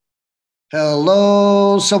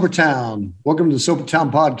Hello, Sobertown. Welcome to the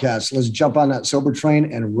Sobertown podcast. Let's jump on that sober train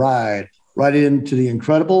and ride right into the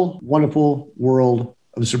incredible, wonderful world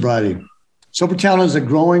of sobriety. Sobertown is a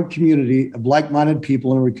growing community of like-minded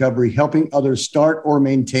people in recovery, helping others start or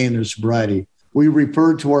maintain their sobriety. We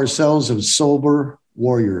refer to ourselves as sober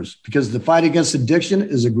warriors because the fight against addiction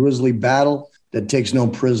is a grisly battle that takes no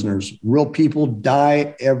prisoners. Real people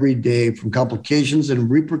die every day from complications and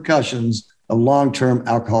repercussions of long-term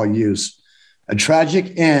alcohol use. A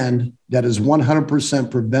tragic end that is 100%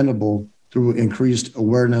 preventable through increased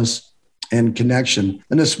awareness and connection.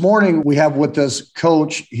 And this morning we have with us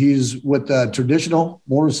Coach. He's with the Traditional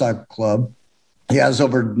Motorcycle Club. He has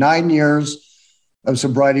over 9 years of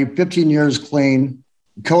sobriety, 15 years clean.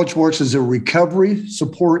 Coach works as a recovery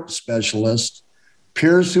support specialist,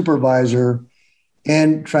 peer supervisor,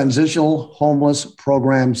 and transitional homeless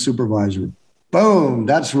program supervisor. Boom.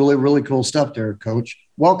 That's really, really cool stuff there, Coach.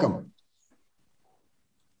 Welcome.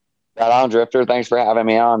 Right on, Drifter. Thanks for having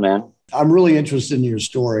me on, man. I'm really interested in your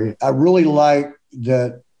story. I really like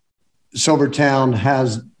that Sobertown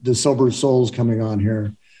has the Sober Souls coming on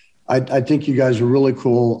here. I think you guys are really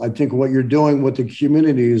cool. I think what you're doing with the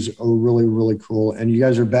communities are really, really cool. And you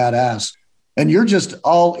guys are badass. And you're just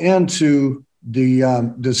all into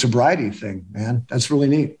the sobriety thing, man. That's really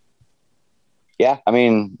neat. Yeah. I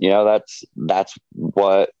mean, that's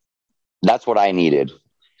what I needed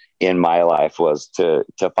in my life, was to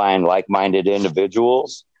find like-minded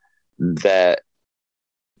individuals that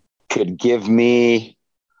could give me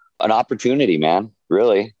an opportunity, man.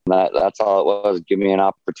 Really, that's all it was. Give me an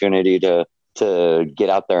opportunity to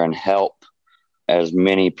get out there and help as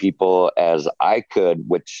many people as I could,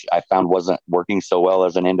 which I found wasn't working so well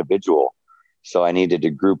as an individual. So I needed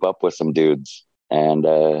to group up with some dudes, and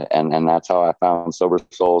that's how I found Sober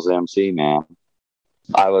Souls MC, man.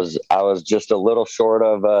 I was just a little short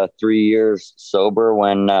of 3 years sober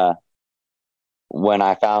when I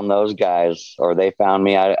found those guys, or they found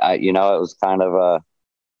me. I it was kind of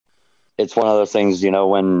it's one of those things,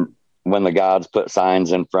 when the gods put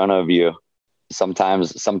signs in front of you,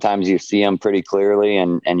 sometimes you see them pretty clearly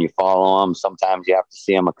and you follow them. Sometimes you have to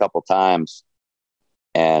see them a couple times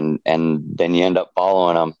and then you end up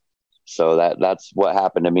following them. So that's what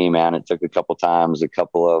happened to me, man. It took a couple times, a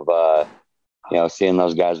couple of, seeing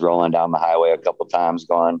those guys rolling down the highway a couple times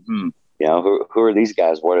going, who are these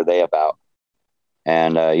guys? What are they about?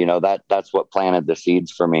 And, that's what planted the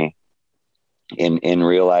seeds for me in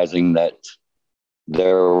realizing that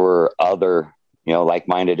there were other,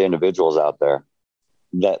 like-minded individuals out there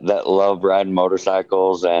that love riding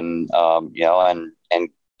motorcycles and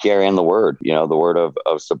carrying the word, the word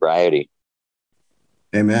of sobriety.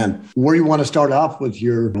 Amen. Where do you want to start off with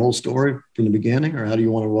your whole story from the beginning, or how do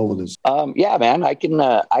you want to roll with this? Yeah, man, I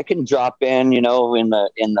can drop in, in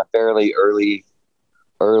the fairly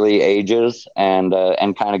early ages and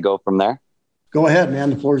kind of go from there. Go ahead, man.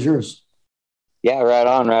 The floor is yours. Yeah, right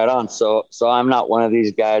on. So I'm not one of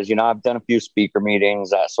these guys, I've done a few speaker meetings,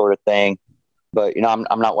 that sort of thing, but I'm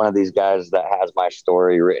not one of these guys that has my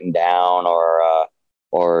story written down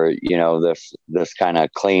or this kind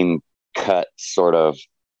of clean cut sort of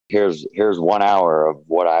here's 1 hour of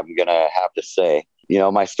what I'm gonna have to say.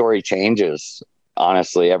 My story changes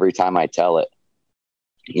honestly every time I tell it,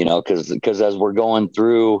 because as we're going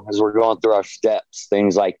through our steps,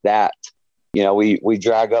 things like that, we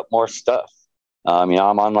drag up more stuff. I'm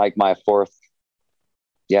on like my fourth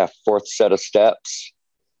set of steps,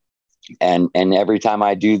 and every time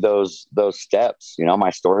I do those steps, my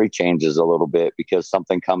story changes a little bit because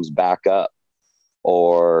something comes back up,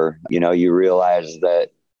 or you realize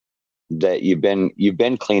that you've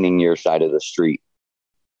been cleaning your side of the street,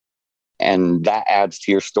 and that adds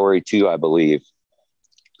to your story too, I believe.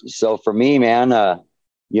 So for me, man,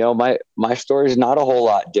 my story is not a whole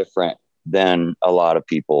lot different than a lot of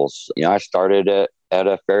people's. I started at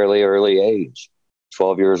a fairly early age,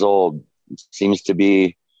 12 years old. It seems to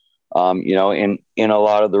be, in a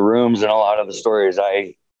lot of the rooms and a lot of the stories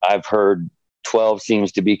I've heard, 12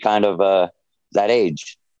 seems to be kind of that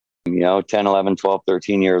age, 10, 11, 12,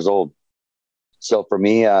 13 years old. So for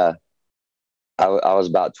me, I was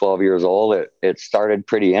about 12 years old. It started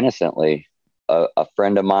pretty innocently. A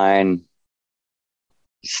friend of mine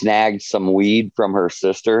snagged some weed from her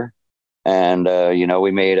sister, and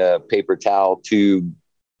we made a paper towel tube,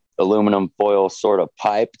 aluminum foil sort of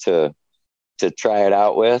pipe to try it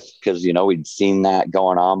out with, because we'd seen that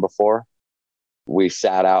going on before. We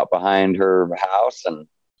sat out behind her house and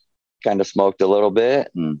kind of smoked a little bit,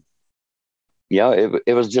 and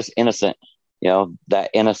it was just innocent, that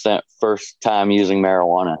innocent first time using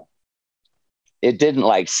marijuana. it didn't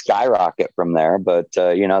like skyrocket from there, but,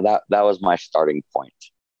 that was my starting point.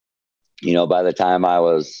 By the time I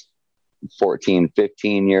was 14,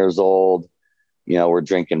 15 years old, we're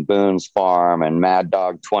drinking Boone's Farm and Mad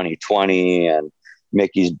Dog 2020 and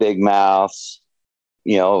Mickey's Big Mouths,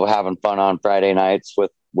 having fun on Friday nights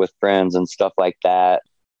with friends and stuff like that.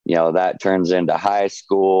 That turns into high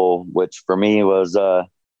school, which for me was,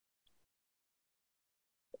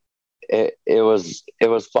 it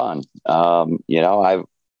was fun. I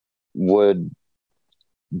would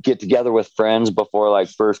get together with friends before like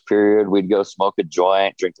first period. We'd go smoke a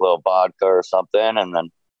joint, drink a little vodka or something, and then,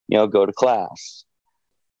 go to class.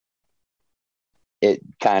 It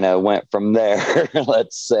kind of went from there,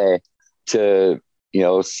 let's say, to,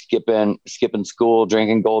 skipping school,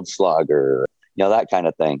 drinking Goldschlager, that kind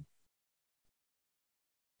of thing.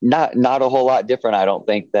 Not a whole lot different, I don't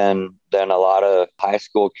think, than a lot of high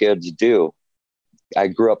school kids do. I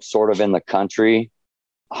grew up sort of in the country.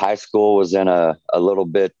 High school was in a little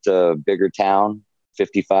bit bigger town,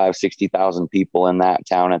 55, 60,000 people in that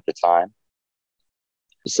town at the time.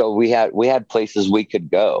 So we had places we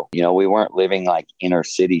could go. We weren't living like inner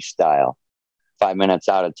city style. 5 minutes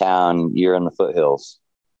out of town, you're in the foothills.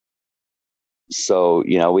 So,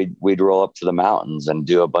 we'd roll up to the mountains and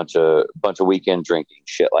do a bunch of weekend drinking,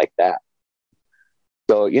 shit like that.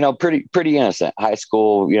 So, pretty innocent high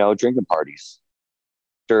school, drinking parties.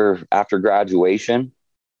 After graduation,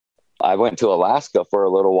 I went to Alaska for a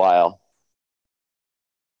little while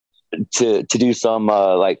to do some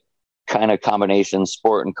like kind of combination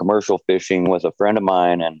sport and commercial fishing with a friend of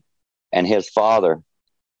mine and his father.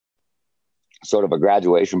 Sort of a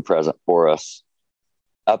graduation present for us.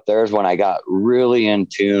 Up there is when I got really in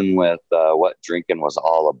tune with what drinking was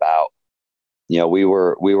all about. We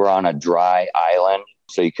were on a dry island,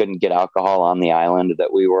 so you couldn't get alcohol on the island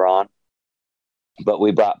that we were on, but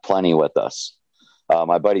we brought plenty with us.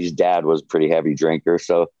 My buddy's dad was a pretty heavy drinker,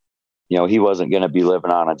 so he wasn't going to be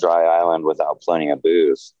living on a dry island without plenty of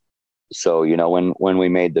booze. So when we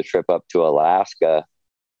made the trip up to Alaska,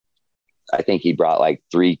 I think he brought like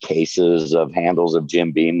 3 cases of handles of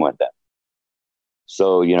Jim Beam with him.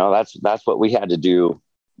 So, that's what we had to do,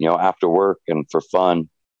 after work and for fun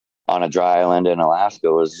on a dry island in Alaska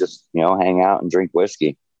was just, hang out and drink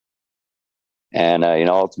whiskey. And,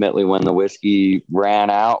 ultimately when the whiskey ran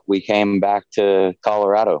out, we came back to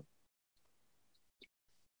Colorado.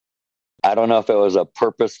 I don't know if it was a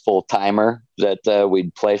purposeful timer that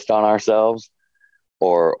we'd placed on ourselves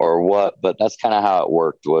or what, but that's kind of how it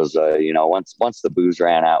worked was, once the booze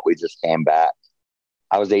ran out, we just came back.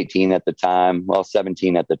 I was 18 at the time,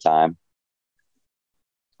 17 at the time.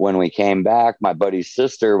 When we came back, my buddy's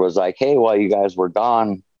sister was like, hey, while you guys were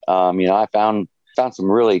gone, I found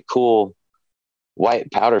some really cool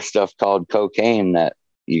white powder stuff called cocaine that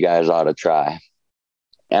you guys ought to try.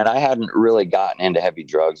 And I hadn't really gotten into heavy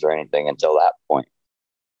drugs or anything until that point.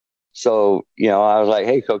 So, I was like,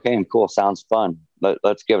 hey, cocaine, cool, sounds fun.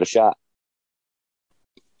 Let's give it a shot.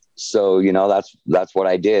 So, that's what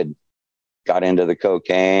I did. Got into the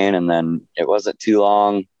cocaine, and then it wasn't too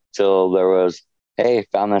long till there was, hey,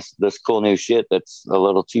 found this cool new shit that's a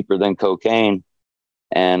little cheaper than cocaine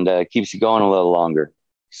and keeps you going a little longer.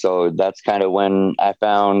 So that's kind of when I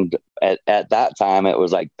found at that time it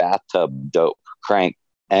was like bathtub dope, crank,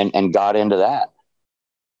 and got into that.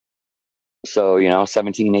 So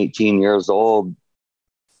 17, 18 years old,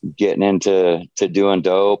 getting into doing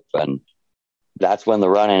dope, and that's when the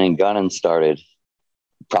running and gunning started.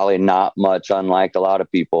 Probably not much unlike a lot of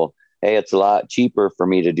people. Hey, it's a lot cheaper for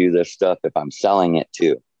me to do this stuff if I'm selling it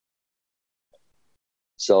too.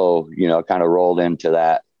 So, kind of rolled into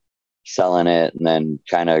that, selling it, and then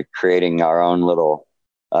kind of creating our own little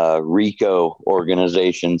RICO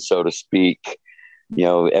organization, so to speak.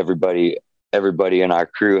 Everybody in our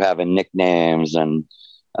crew having nicknames and,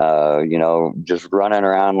 just running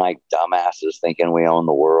around like dumbasses thinking we own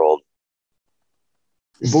the world,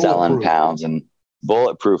 selling pounds and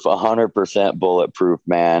bulletproof, 100% bulletproof,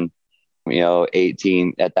 man.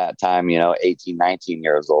 18 at that time, 18, 19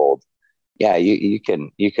 years old. Yeah, you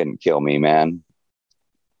couldn't kill me, man.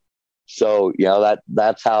 So,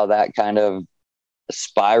 that's how that kind of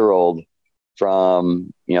spiraled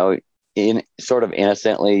from, in sort of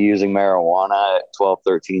innocently using marijuana at 12,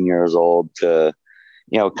 13 years old to,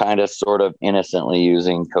 kind of sort of innocently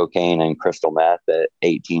using cocaine and crystal meth at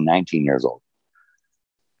 18, 19 years old.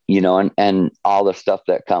 And all the stuff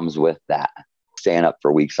that comes with that, staying up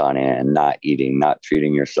for weeks on end, not eating, not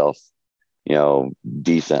treating yourself,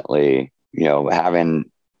 decently,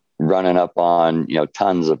 running up on,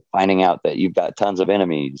 finding out that you've got tons of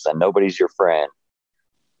enemies and nobody's your friend.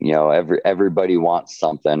 Everybody wants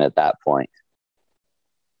something at that point.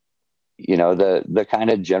 the kind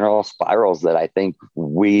of general spirals that I think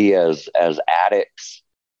we as addicts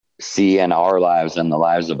see in our lives and the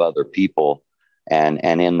lives of other people, and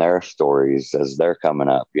in their stories as they're coming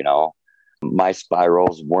up. My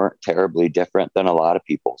spirals weren't terribly different than a lot of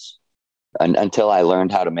people's, until I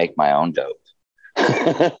learned how to make my own dope.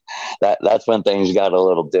 That's when things got a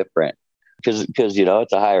little different, because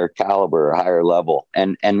it's a higher caliber, a higher level,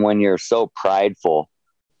 and when you're so prideful,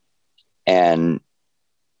 and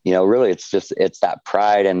really it's that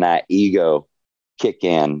pride and that ego kick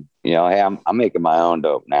in. Hey, I'm making my own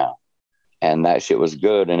dope now, and that shit was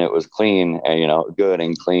good, and it was clean, and good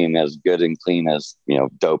and clean as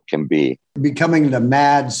dope can be. Becoming the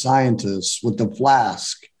mad scientist with the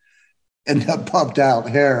flask and the puffed out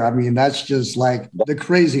hair. I mean, that's just like the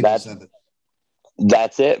craziness of it.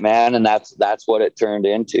 That's it, man. And that's what it turned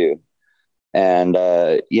into. And,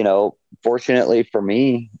 fortunately for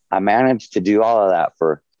me, I managed to do all of that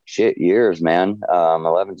for years, man.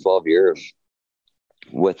 11, 12 years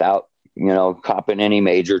without, copping any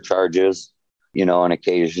major charges, an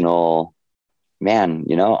occasional, man,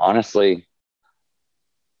 honestly,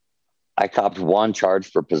 I copped one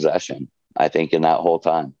charge for possession, I think, in that whole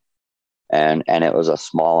time. And it was a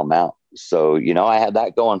small amount. So, I had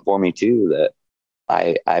that going for me too, that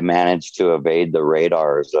I managed to evade the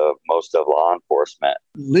radars of most of law enforcement.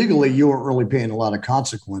 Legally, you weren't really paying a lot of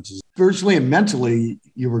consequences. Spiritually and mentally,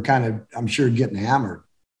 you were kind of, I'm sure, getting hammered.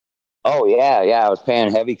 Oh, yeah. Yeah. I was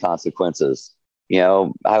paying heavy consequences. I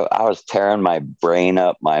was tearing my brain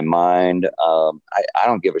up, my mind. I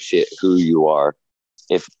don't give a shit who you are.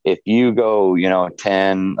 If you go,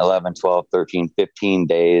 10, 11, 12, 13, 15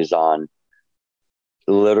 days on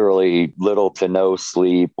literally little to no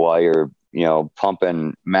sleep while you're,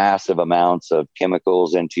 pumping massive amounts of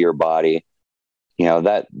chemicals into your body,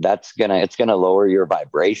 it's gonna lower your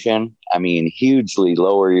vibration. I mean, hugely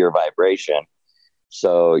lower your vibration.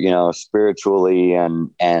 So, spiritually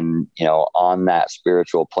and on that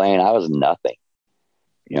spiritual plane, I was nothing.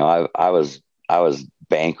 I was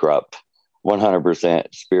bankrupt, 100%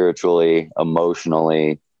 spiritually,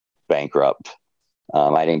 emotionally bankrupt.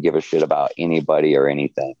 I didn't give a shit about anybody or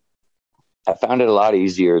anything. I found it a lot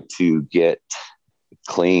easier to get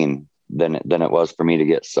clean than it was for me to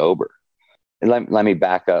get sober. And let me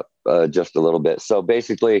back up just a little bit. So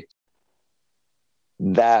basically,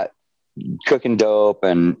 that cooking dope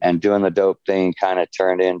and doing the dope thing kind of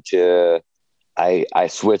turned into, I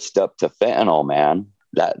switched up to fentanyl, man.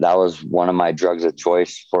 That was one of my drugs of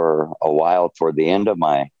choice for a while toward the end of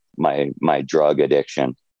my drug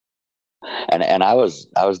addiction. And I was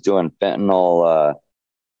doing fentanyl,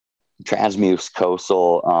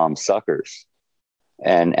 transmucosal suckers,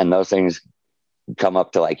 and those things come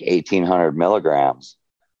up to like 1,800 milligrams.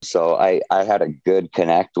 So I had a good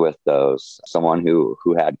connect with those. Someone who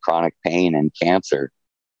had chronic pain and cancer,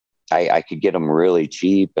 I could get them really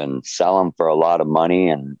cheap and sell them for a lot of money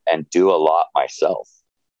and do a lot myself.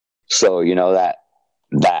 So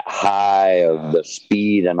that high of the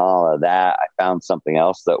speed and all of that, I found something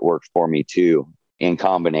else that worked for me too in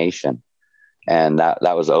combination. And that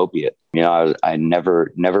was opiate. I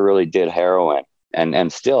never really did heroin,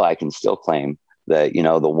 and still, I can still claim that,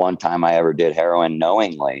 the one time I ever did heroin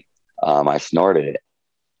knowingly, I snorted it.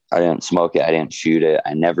 I didn't smoke it. I didn't shoot it.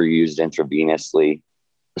 I never used intravenously.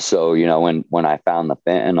 So, when I found the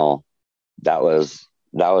fentanyl, that was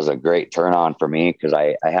a great turn on for me, because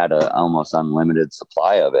I had an almost unlimited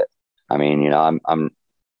supply of it. I mean,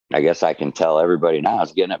 I guess I can tell everybody now, I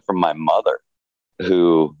was getting it from my mother,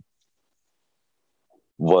 who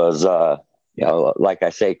was, like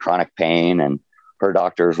I say, chronic pain, and her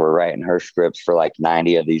doctors were writing her scripts for like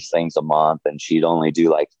 90 of these things a month, and she'd only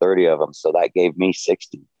do like 30 of them. So that gave me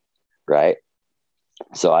 60, right?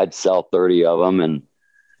 So I'd sell 30 of them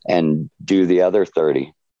and do the other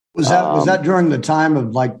 30. Was that during the time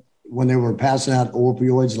of like when they were passing out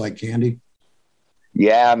opioids like candy?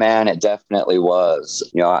 Yeah, man, it definitely was.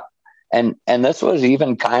 And this was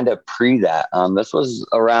even kind of pre that. This was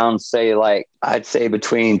around, say, like, I'd say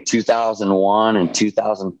between 2001 and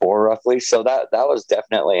 2004, roughly. So that was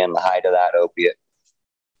definitely in the height of that opiate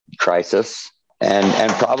crisis,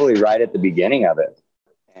 and probably right at the beginning of it.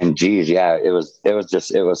 And geez, yeah, it was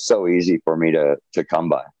so easy for me to come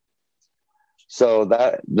by. So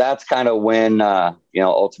that's kind of when,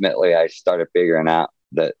 ultimately I started figuring out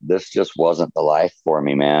that this just wasn't the life for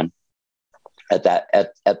me, man. At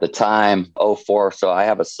the time, 2004. So I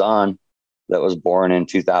have a son that was born in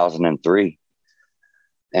 2003.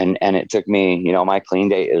 And it took me, my clean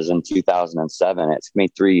date is in 2007. It took me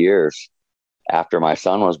 3 years after my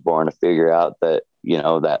son was born to figure out that,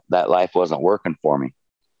 that life wasn't working for me.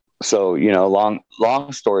 So,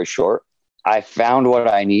 long story short, I found what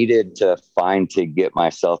I needed to find to get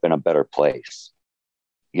myself in a better place.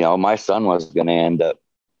 You know, my son was going to end up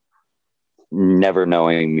never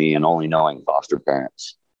knowing me and only knowing foster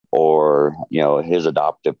parents or, you know, his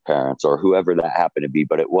adoptive parents or whoever that happened to be,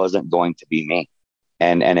 but it wasn't going to be me.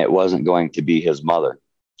 And it wasn't going to be his mother,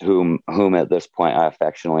 whom at this point I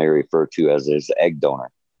affectionately refer to as his egg donor.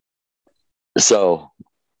 So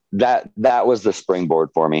that was the springboard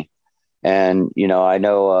for me. And, you know, I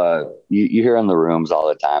know you hear in the rooms all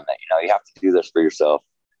the time that, you know, you have to do this for yourself.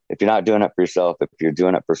 If you're not doing it for yourself, if you're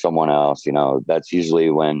doing it for someone else, you know, that's usually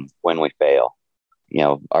when we fail. You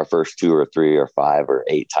know, our first 2 or 3 or 5 or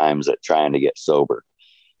 8 times at trying to get sober,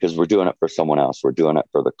 because we're doing it for someone else. We're doing it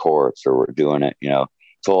for the courts, or we're doing it, you know,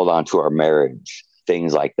 to hold on to our marriage,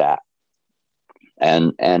 things like that.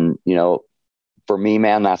 And, you know, for me,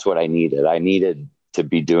 man, that's what I needed. I needed to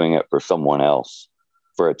be doing it for someone else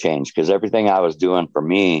for a change, because everything I was doing for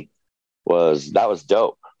me was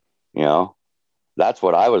dope. You know, that's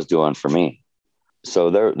what I was doing for me. So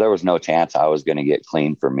there was no chance I was going to get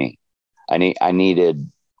clean for me. I needed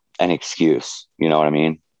an excuse. You know what I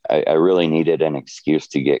mean? I really needed an excuse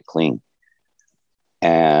to get clean.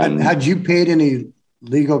 And had you paid any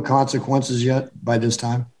legal consequences yet by this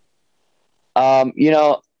time? You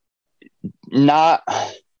know, not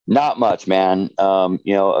much, man. You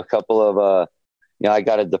know, a couple of, you know, I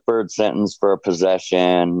got a deferred sentence for a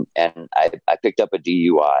possession, and I picked up a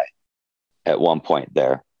DUI at one point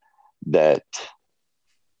there. That,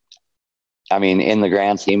 I mean, in the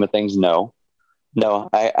grand scheme of things, no,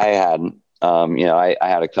 I hadn't. You know, I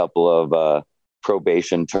had a couple of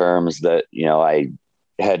probation terms that, you know, I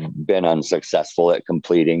had been unsuccessful at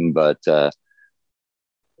completing, but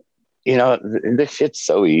you know, this shit's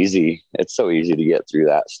so easy. It's so easy to get through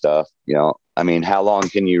that stuff. You know, I mean, how long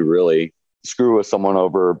can you really screw with someone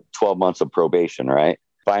over 12 months of probation, right?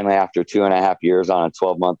 Finally, after 2.5 years on a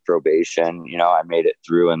 12-month probation, you know, I made it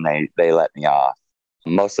through, and they let me off.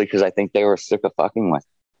 Mostly because I think they were sick of fucking with.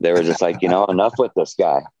 They were just like, you know, enough with this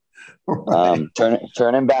guy. Right.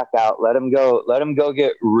 Turn him back out. Let him go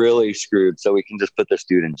get really screwed, so we can just put this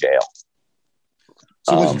dude in jail.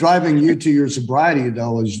 So what's driving you to your sobriety,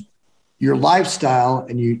 though, is your lifestyle,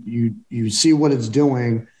 and you see what it's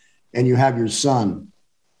doing, and you have your son,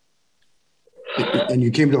 and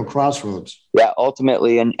you came to a crossroads. Yeah,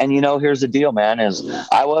 ultimately. And you know, here's the deal, man, is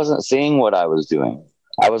I wasn't seeing what I was doing.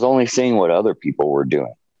 I was only seeing what other people were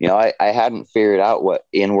doing. You know, I hadn't figured out what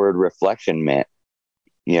inward reflection meant.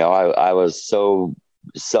 You know, I was so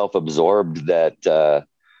self-absorbed that,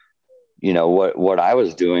 you know, what I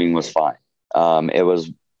was doing was fine.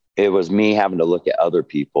 It was me having to look at other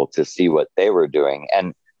people to see what they were doing.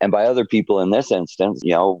 And by other people in this instance,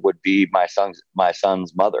 you know, would be my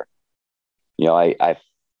son's mother. You know,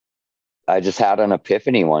 I just had an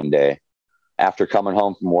epiphany one day after coming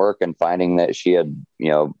home from work and finding that she had,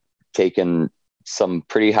 you know, taken some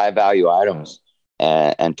pretty high value items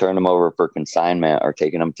and turned them over for consignment or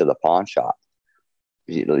taken them to the pawn shop.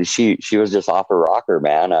 She was just off her rocker,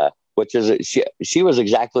 man. Which is, she was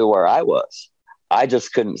exactly where I was. I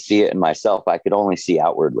just couldn't see it in myself. I could only see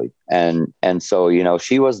outwardly. And so, you know,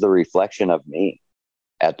 she was the reflection of me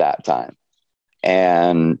at that time.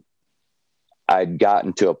 And I'd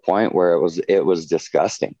gotten to a point where it was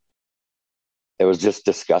disgusting. It was just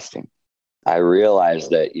disgusting. I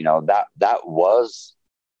realized that, you know, that was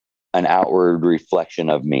an outward reflection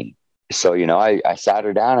of me. So, you know, I sat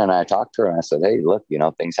her down and I talked to her and I said, hey, look, you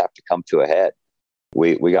know, things have to come to a head.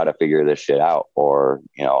 We got to figure this shit out, or,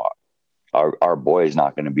 you know, our boy's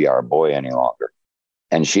not going to be our boy any longer.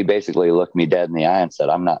 And she basically looked me dead in the eye and said,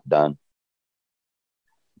 I'm not done.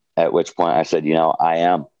 At which point I said, you know, I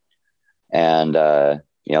am. And,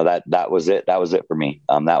 you know, that was it. That was it for me.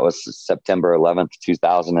 That was September 11th,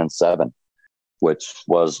 2007, which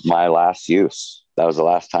was my last use. That was the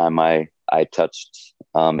last time I touched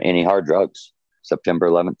any hard drugs. September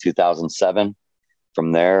 11th, 2007.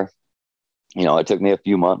 From there, you know, it took me a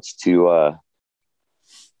few months to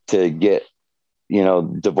get, you know,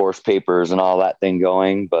 divorce papers and all that thing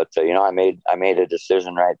going. But, you know, I made a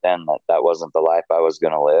decision right then that wasn't the life I was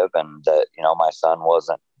going to live, and that, you know, my son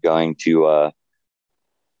wasn't going to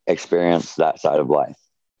experience that side of life.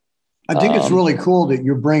 I think it's really cool that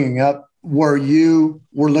you're bringing up where you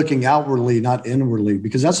were looking outwardly, not inwardly,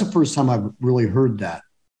 because that's the first time I've really heard that,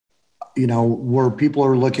 you know, where people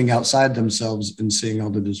are looking outside themselves and seeing all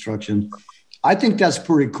the destruction. I think that's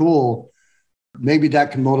pretty cool. Maybe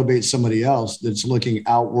that can motivate somebody else that's looking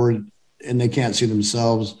outward and they can't see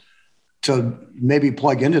themselves to maybe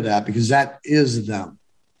plug into that, because that is them.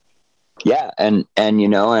 Yeah. And, you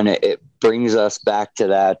know, and it brings us back to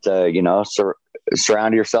that, you know,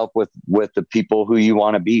 surround yourself with the people who you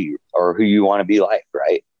want to be or who you want to be like,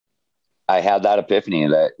 right? I had that epiphany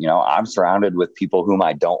that, I'm surrounded with people whom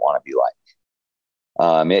I don't want to be like.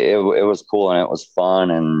 It was cool and it was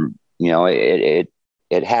fun, and,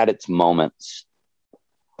 it had its moments,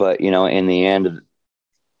 but, in the end,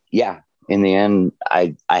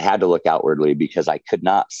 I had to look outwardly because I could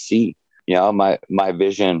not see, my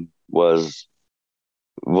vision was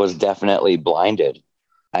definitely blinded.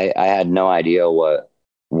 I had no idea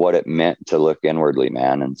what it meant to look inwardly,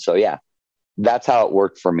 man. And so, that's how it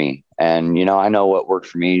worked for me. And, I know what worked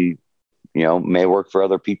for me, may work for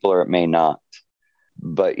other people or it may not.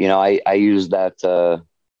 But, I use that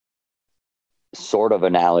sort of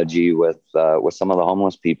analogy with some of the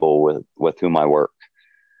homeless people with whom I work,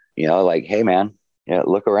 like, hey, man,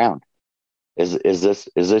 look around. Is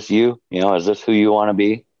this you? Is this who you want to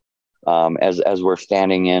be? As we're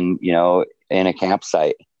standing in a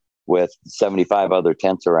campsite with 75 other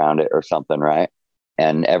tents around it or something, right?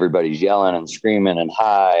 And everybody's yelling and screaming and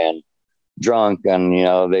high and drunk, and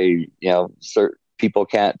certain people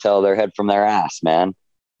can't tell their head from their ass, man.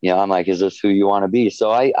 I'm like, is this who you want to be? So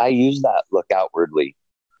I use that look outwardly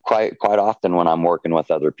quite often when I'm working with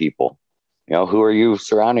other people. Who are you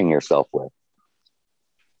surrounding yourself with?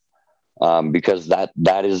 Because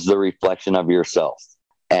that is the reflection of yourself.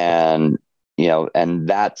 And, and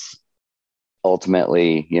that's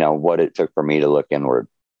ultimately, what it took for me to look inward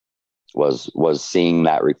was seeing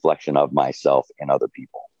that reflection of myself in other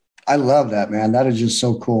people. I love that, man. That is just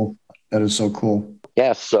so cool. That is so cool.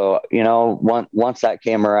 Yeah. So, once that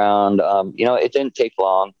came around, it didn't take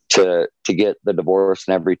long to get the divorce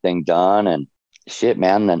and everything done. And shit,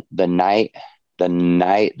 man, the night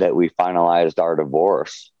that we finalized our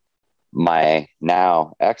divorce, my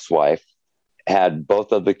now ex-wife had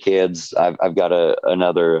both of the kids. I've got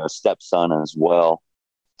another stepson as well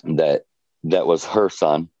that was her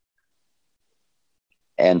son.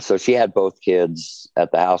 And so she had both kids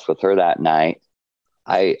at the house with her that night.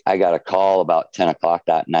 I got a call about 10 o'clock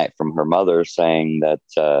that night from her mother saying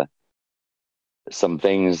that some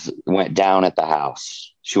things went down at the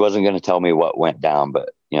house. She wasn't going to tell me what went down, but,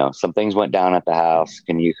 some things went down at the house.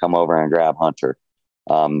 Can you come over and grab Hunter?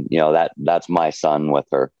 That's my son with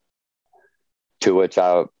her. To which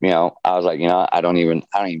I was like, I don't even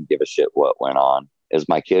give a shit what went on. Is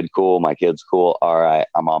my kid cool? My kid's cool. All right,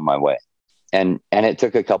 I'm on my way. And it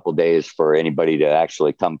took a couple days for anybody to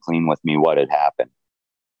actually come clean with me what had happened.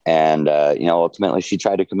 And, ultimately she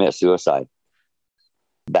tried to commit suicide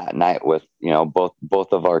that night with,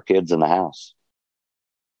 both of our kids in the house.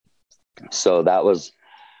 So that was,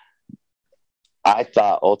 I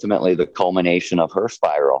thought, ultimately the culmination of her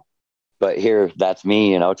spiral. But here, that's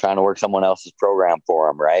me, trying to work someone else's program for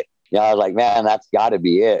them, right? I was like, man, that's got to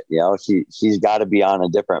be it. She's got to be on a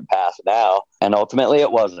different path now. And ultimately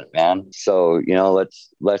it wasn't, man. So,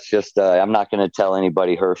 let's just, I'm not going to tell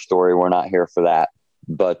anybody her story. We're not here for that.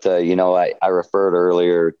 But, I referred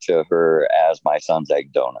earlier to her as my son's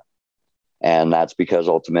egg donor. And that's because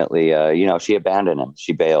ultimately, she abandoned him.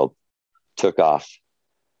 She bailed, took off.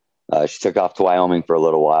 She took off to Wyoming for a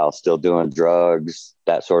little while, still doing drugs,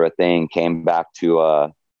 that sort of thing. Came back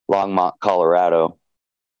to Longmont, Colorado,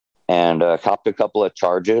 and copped a couple of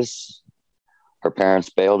charges. Her parents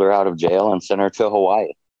bailed her out of jail and sent her to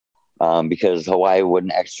Hawaii because Hawaii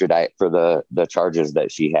wouldn't extradite for the charges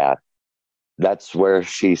that she had. That's where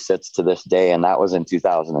she sits to this day, and that was in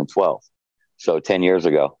 2012, so 10 years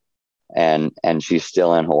ago, and she's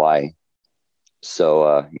still in Hawaii.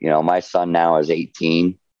 So, my son now is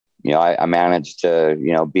 18. I managed to,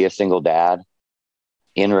 be a single dad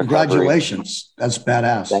in recovery. Congratulations. That's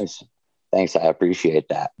badass. Thanks. I appreciate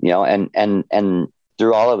that. And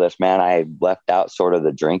through all of this, man, I left out sort of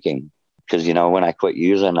the drinking because, when I quit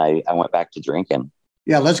using, I went back to drinking.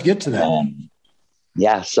 Yeah. Let's get to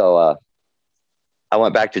that. So, I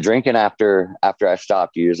went back to drinking after I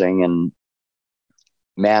stopped using, and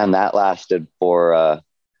man, that lasted for,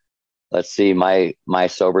 let's see, my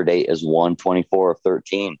sober date is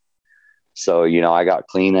 1/24/13. So, I got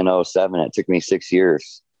clean in 2007. It took me 6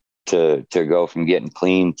 years to go from getting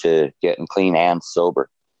clean to getting clean and sober.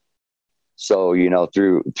 So,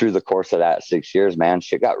 through the course of that 6 years, man,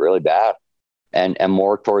 shit got really bad and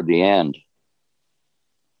more toward the end.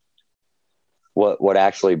 What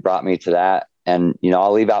actually brought me to that, and,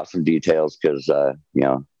 I'll leave out some details because,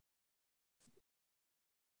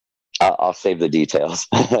 I'll save the details.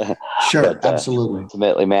 Sure. But, absolutely.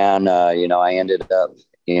 Ultimately, man, I ended up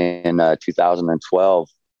in 2012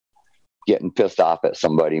 getting pissed off at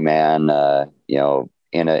somebody, man,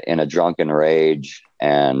 in a drunken rage.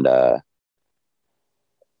 And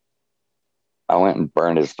I went and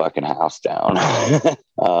burned his fucking house down.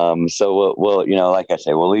 So we'll, you know, like I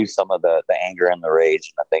say, we'll leave some of the anger and the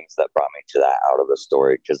rage and the things that brought me to that out of the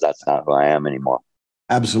story, because that's not who I am anymore.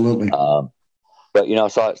 Absolutely. But, you know,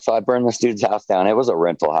 so I burned this dude's house down. It was a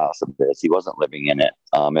rental house of his. He wasn't living in it.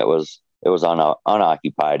 It was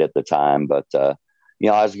unoccupied at the time, but, you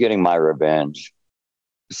know, I was getting my revenge.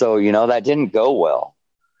 So, you know, that didn't go well.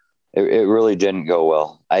 It really didn't go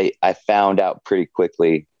well. I found out pretty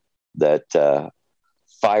quickly that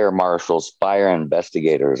fire marshals, fire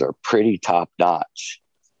investigators are pretty top notch.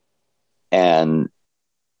 And,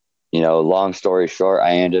 you know, long story short,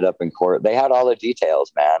 I ended up in court. They had all the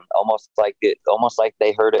details, man, almost like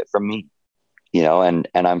they heard it from me, you know, and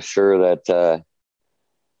I'm sure that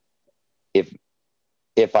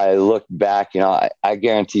if I look back, you know, I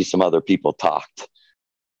guarantee some other people talked,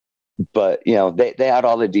 but, you know, they had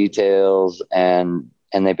all the details, and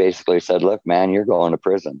they basically said, look, man, you're going to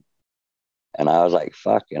prison. And I was like,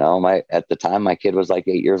 fuck, you know, at the time my kid was like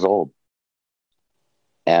 8 years old.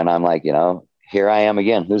 And I'm like, you know, here I am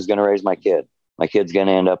again. Who's going to raise my kid? My kid's going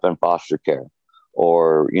to end up in foster care,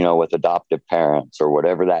 or, you know, with adoptive parents, or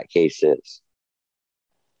whatever that case is.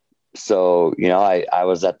 So, you know, I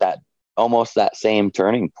was at almost that same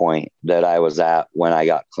turning point that I was at when I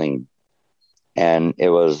got clean. And it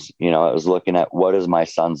was, you know, I was looking at, what is my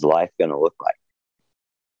son's life going to look like?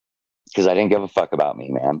 Because I didn't give a fuck about me,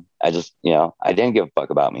 man. I didn't give a fuck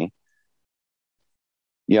about me.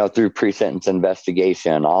 You know, through pre-sentence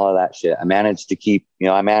investigation, all of that shit, I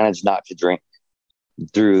managed not to drink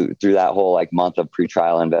through that whole like month of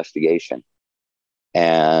pretrial investigation.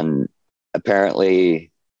 And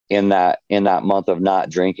apparently in that month of not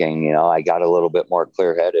drinking, you know, I got a little bit more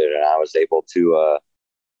clear-headed, and I was able to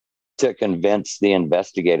convince the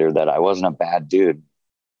investigator that I wasn't a bad dude.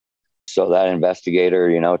 So that investigator,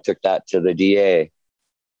 you know, took that to the DA,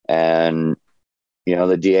 and, you know,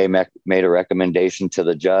 the DA made a recommendation to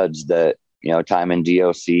the judge that, you know, time in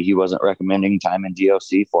DOC. He wasn't recommending time in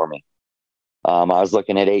DOC for me. I was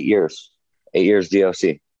looking at 8 years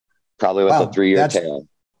DOC, probably with a 3-year tail.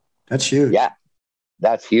 That's huge. Yeah,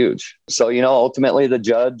 that's huge. So, you know, ultimately the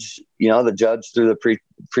judge through the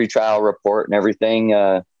pre-trial report and everything,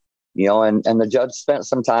 you know, and the judge spent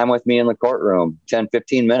some time with me in the courtroom, 10,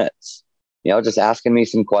 15 minutes, you know, just asking me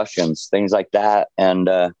some questions, things like that. And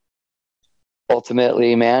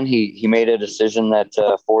ultimately, man, he made a decision that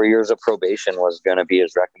 4 years of probation was going to be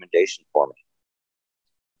his recommendation for me.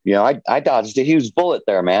 You know, I dodged a huge bullet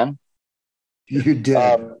there, man. You did.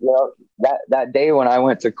 You know, that day when I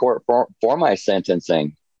went to court for my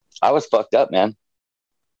sentencing, I was fucked up, man.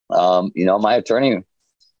 You know, my attorney,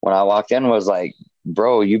 when I walked in, was like,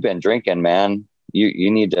 bro, you've been drinking, man.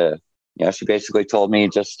 You need to, you know, she basically told me,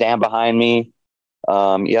 just stand behind me.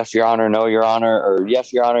 Yes, Your Honor, no, Your Honor, or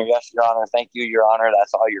yes, Your Honor, yes, Your Honor, thank you, Your Honor.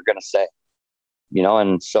 That's all you're going to say, you know?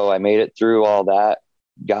 And so I made it through all that,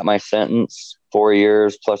 got my sentence, 4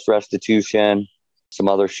 years plus restitution, some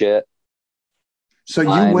other shit. So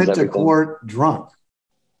you went to court drunk?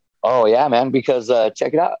 Oh yeah, man, because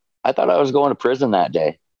check it out. I thought I was going to prison that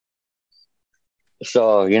day.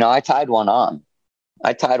 So, you know, I tied one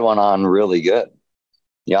on really good.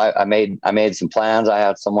 You know, I made some plans. I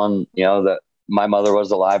had someone, you know, that my mother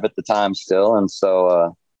was alive at the time still. And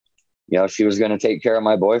so, you know, she was going to take care of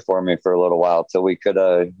my boy for me for a little while till we could,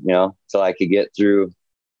 you know, till I could get through,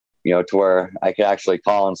 you know, to where I could actually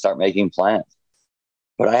call and start making plans.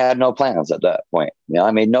 But I had no plans at that point. You know,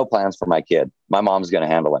 I made no plans for my kid. My mom's going to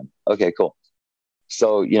handle him. Okay, cool.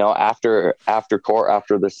 So, you know, after court,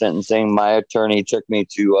 after the sentencing, my attorney took me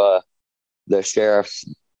to the sheriff's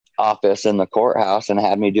office in the courthouse and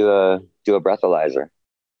had me do a breathalyzer.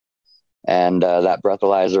 And that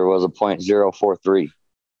breathalyzer was a .043.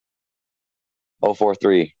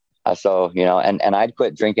 043. So, you know, and I'd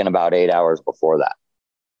quit drinking about 8 hours before that.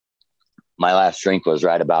 My last drink was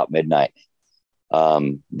right about midnight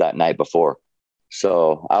that night before.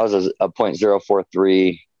 So I was a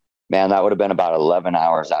 .043. Man, that would have been about 11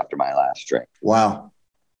 hours after my last drink. Wow.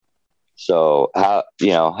 So how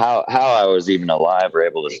I was even alive or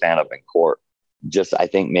able to stand up in court, just, I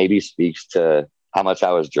think maybe speaks to how much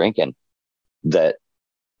I was drinking, that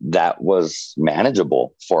was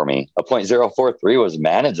manageable for me. A .043 was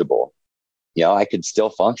manageable. You know, I could still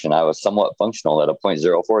function. I was somewhat functional at a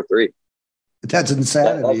 .043. But that's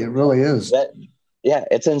insanity. It really is. Yeah,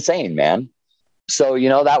 it's insane, man. So, you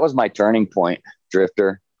know, that was my turning point,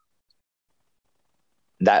 Drifter.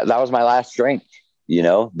 That was my last drink. You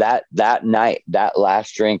know, that night, that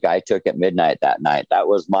last drink I took at midnight that night, that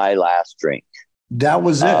was my last drink. That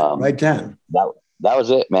was it, right then. That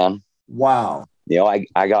was it, man. Wow. You know,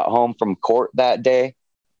 I got home from court that day,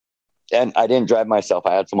 And I didn't drive myself.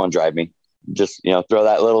 I had someone drive me. Just, throw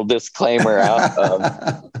that little disclaimer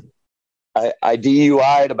out. I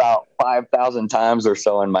DUI'd about 5,000 times or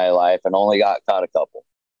so in my life and only got caught a couple,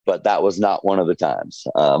 but that was not one of the times.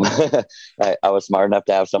 I was smart enough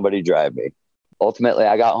to have somebody drive me. Ultimately,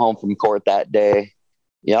 I got home from court that day.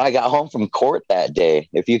 I got home from court that day.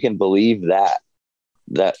 If you can believe that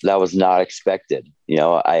was not expected.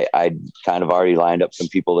 I kind of already lined up some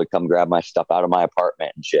people to come grab my stuff out of my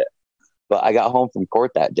apartment and shit, but I got home from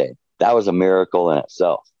court that day. That was a miracle in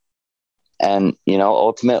itself. And,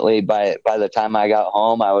 ultimately by the time I got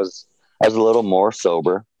home, I was a little more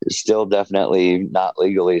sober. Still definitely not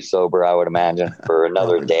legally sober, I would imagine, for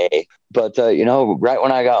another day. But, right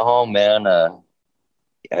when I got home, man,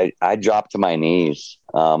 I dropped to my knees.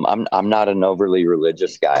 I'm not an overly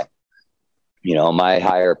religious guy. My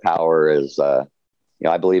higher power is, I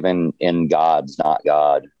believe in gods, not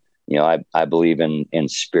God. I believe in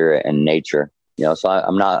spirit and nature. So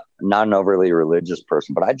I'm not an overly religious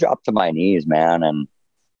person, but I dropped to my knees, man. And,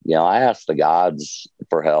 I asked the gods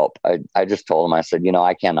for help. I just told them, I said,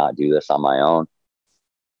 I cannot do this on my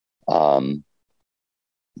own.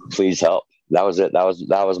 Please help. That was it. That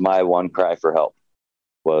was my one cry for help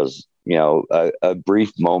was, a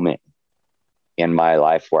brief moment in my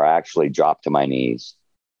life where I actually dropped to my knees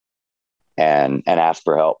and asked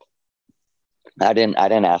for help. I didn't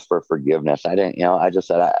ask for forgiveness. I just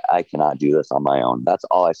said, I cannot do this on my own. That's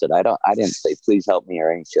all I said. I didn't say, please help me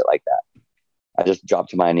or any shit like that. I just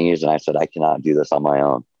dropped to my knees and I said, I cannot do this on my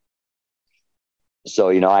own. So,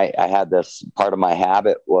 I had this part of my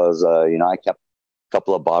habit was, I kept a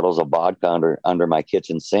couple of bottles of vodka under my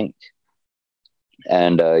kitchen sink.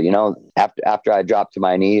 And, after I dropped to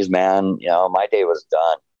my knees, man, my day was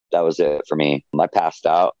done. That was it for me. I passed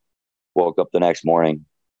out, woke up the next morning,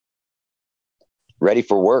 ready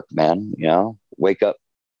for work, man. Wake up,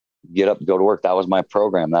 get up, go to work. That was my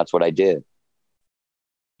program. That's what I did.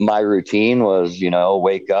 My routine was,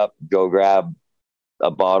 wake up, go grab a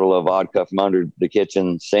bottle of vodka from under the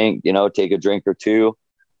kitchen sink, take a drink or two,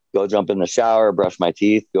 go jump in the shower, brush my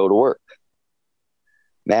teeth, go to work.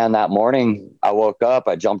 Man, that morning I woke up,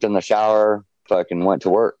 I jumped in the shower, fucking went to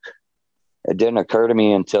work. It didn't occur to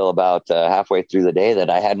me until about halfway through the day that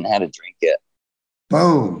I hadn't had a drink yet.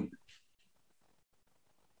 Boom.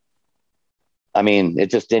 I mean, it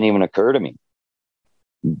just didn't even occur to me.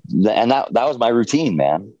 And that was my routine,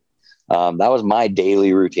 man. That was my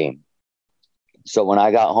daily routine. So when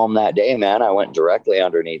I got home that day, man, I went directly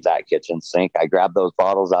underneath that kitchen sink. I grabbed those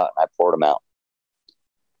bottles out and I poured them out.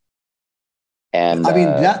 And I mean,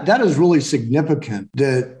 that is really significant.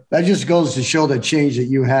 That just goes to show the change that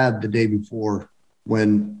you had the day before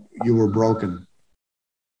when you were broken.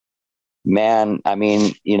 Man, I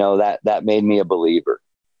mean, that made me a believer,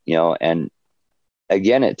 and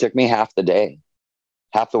again, it took me half the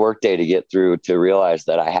work day to get through to realize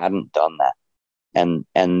that I hadn't done that.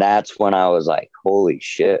 And that's when I was like, holy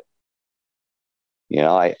shit,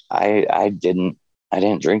 I didn't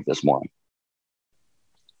drink this morning.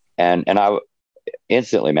 And I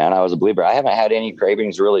instantly, man, I was a believer. I haven't had any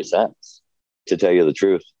cravings really since, to tell you the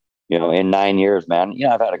truth. In 9 years, man,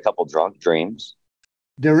 I've had a couple drunk dreams.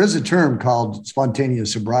 There is a term called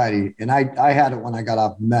spontaneous sobriety, and I had it when I got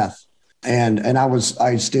off meth, and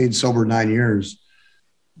I stayed sober 9 years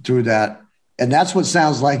through that, and that's what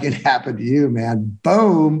sounds like it happened to you, man.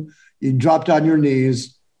 Boom, you dropped on your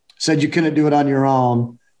knees, said you couldn't do it on your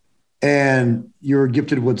own, and you were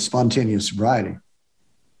gifted with spontaneous sobriety.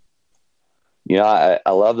 I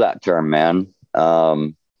love that term, man.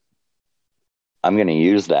 I'm going to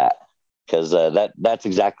use that because that's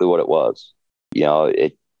exactly what it was.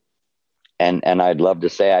 And I'd love to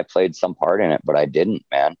say I played some part in it, but I didn't,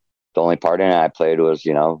 man. The only part in it I played was,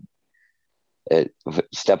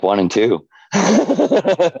 step 1 and 2.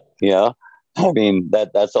 I mean,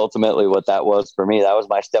 that's ultimately what that was for me. That was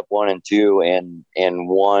my step 1 and 2 in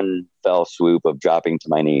one fell swoop of dropping to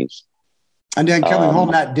my knees. And then coming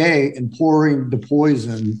home that day and pouring the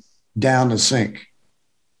poison down the sink.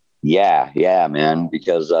 Yeah, man.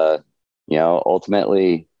 Because,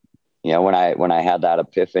 ultimately, when I had that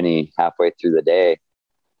epiphany halfway through the day,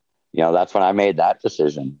 that's when I made that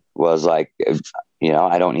decision, was like,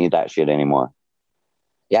 I don't need that shit anymore.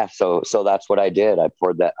 Yeah. So that's what I did. I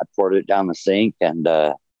poured it down the sink, and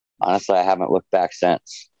honestly, I haven't looked back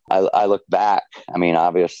since. I look back. I mean,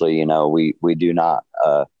 obviously, we do not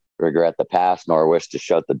regret the past nor wish to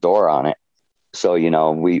shut the door on it. So,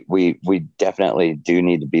 we definitely do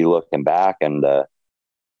need to be looking back and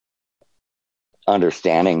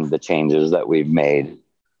understanding the changes that we've made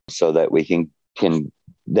so that we can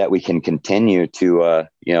continue to,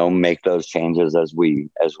 make those changes as we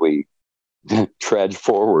tread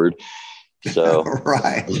forward. So,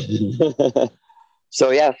 Right.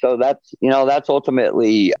 so yeah, so that's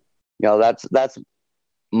ultimately, that's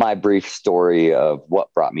my brief story of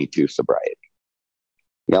what brought me to sobriety.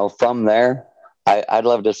 From there, I'd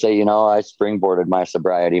love to say, I springboarded my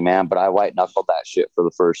sobriety, man, but I white knuckled that shit for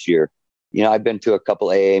the first year. I've been to a couple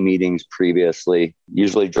AA meetings previously,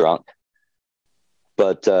 usually drunk,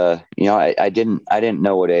 but I didn't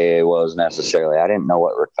know what AA was necessarily. I didn't know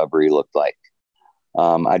what recovery looked like.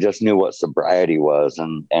 I just knew what sobriety was,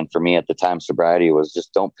 and for me at the time, sobriety was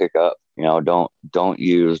just don't pick up. Don't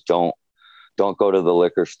use, don't go to the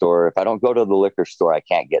liquor store. If I don't go to the liquor store, I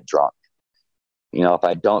can't get drunk. If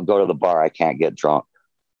I don't go to the bar, I can't get drunk.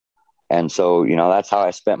 And so, that's how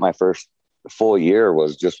I spent my first full year,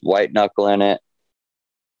 was just white knuckling it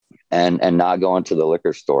and not going to the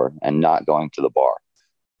liquor store and not going to the bar.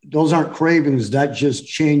 Those aren't cravings. That's just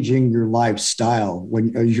changing your lifestyle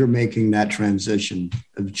when you're making that transition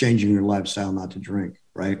of changing your lifestyle not to drink,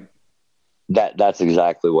 right? That's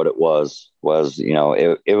exactly what it was,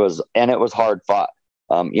 it was, and it was hard fought.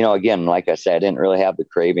 Again, like I said, I didn't really have the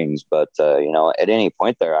cravings, but, at any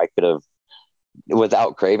point there, I could have,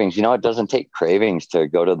 without cravings, it doesn't take cravings to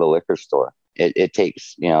go to the liquor store. It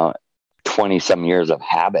takes, 20 some years of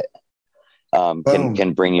habit,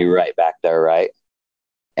 can bring you right back there. Right.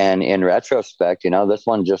 And in retrospect, this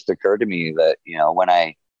one just occurred to me that,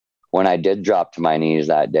 when I did drop to my knees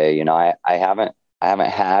that day, I haven't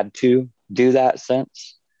had to do that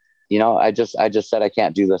since. I just said I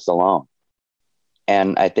can't do this alone.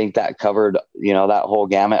 And I think that covered, that whole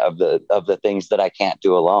gamut of the things that I can't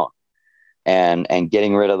do alone. And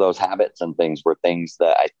getting rid of those habits and things were things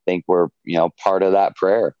that I think were, part of that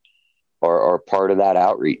prayer or part of that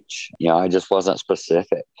outreach. I just wasn't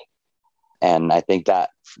specific. And I think that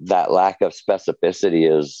lack of specificity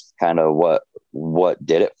is kind of what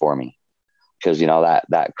did it for me. Because,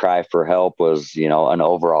 that cry for help was, an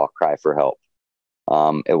overall cry for help.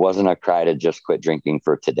 It wasn't a cry to just quit drinking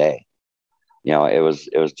for today. It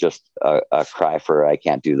was just a cry for, I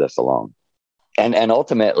can't do this alone. And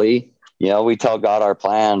ultimately, we tell God our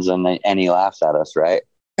plans and he laughs at us. Right.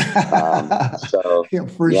 So yeah,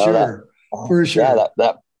 for sure. Yeah,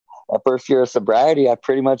 that first year of sobriety, I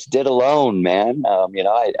pretty much did alone, man.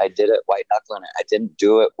 I did it white knuckling. I didn't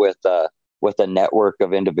do it with a network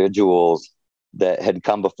of individuals that had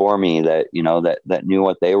come before me that knew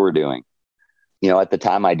what they were doing. At the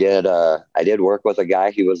time I did work with a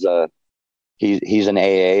guy. He was he's an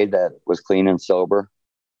AA that was clean and sober.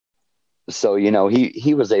 So,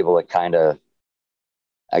 he was able to kind of,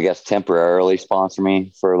 I guess, temporarily sponsor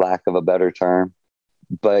me, for lack of a better term.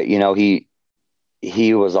 But,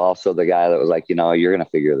 he was also the guy that was like, you're going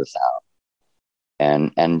to figure this out,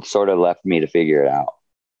 and sort of left me to figure it out.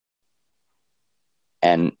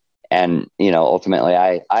 And ultimately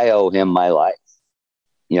I owe him my life.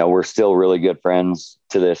 We're still really good friends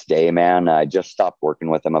to this day, man. I just stopped working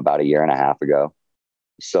with him about a year and a half ago.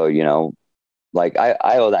 So, like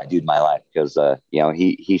I owe that dude my life, because,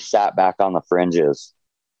 he sat back on the fringes,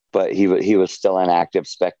 but he was still an active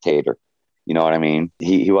spectator. You know what I mean?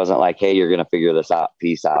 He wasn't like, hey, you're going to figure this out.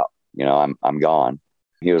 Peace out. I'm gone.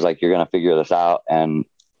 He was like, you're going to figure this out. And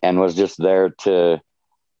was just there to,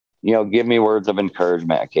 give me words of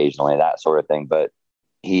encouragement occasionally, that sort of thing. But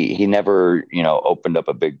he never, opened up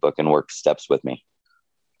a big book and worked steps with me,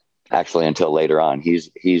 actually, until later on. He's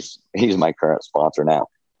my current sponsor now.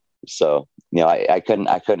 So, I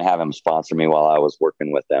couldn't have him sponsor me while I was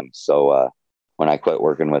working with him. So, when I quit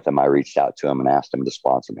working with him, I reached out to him and asked him to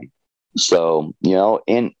sponsor me. So,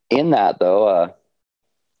 in that though,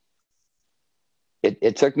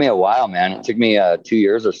 it took me a while, man. It took me 2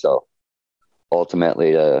 years or so,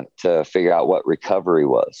 ultimately, to figure out what recovery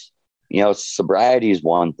was. Sobriety is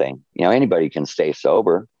one thing. Anybody can stay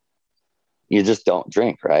sober. You just don't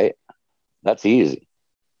drink, right? That's easy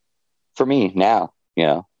for me now.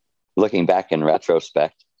 Looking back in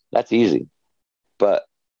retrospect, that's easy. But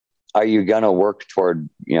are you going to work toward,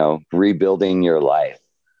 rebuilding your life?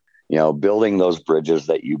 Building those bridges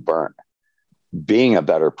that you burn, being a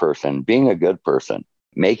better person, being a good person,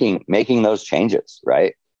 making those changes,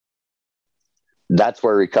 right? That's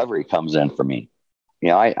where recovery comes in for me.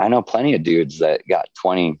 I know plenty of dudes that got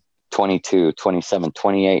 20, 22, 27,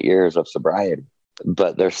 28 years of sobriety,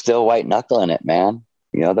 but they're still white knuckling it, man.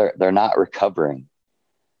 They're not recovering.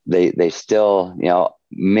 They still,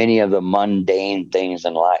 many of the mundane things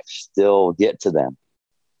in life still get to them.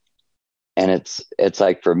 And it's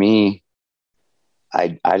like, for me,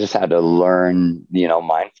 I just had to learn,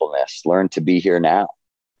 mindfulness, learn to be here now.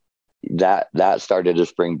 That started to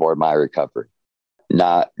springboard my recovery.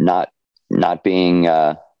 Not being,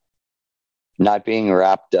 not being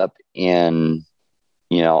wrapped up in,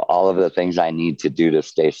 all of the things I need to do to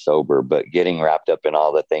stay sober, but getting wrapped up in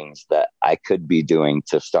all the things that I could be doing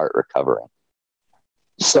to start recovering.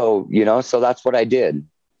 So, so that's what I did.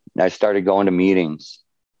 I started going to meetings,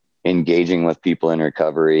 engaging with people in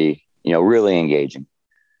recovery, really engaging,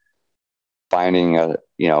 finding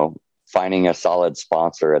a solid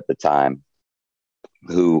sponsor at the time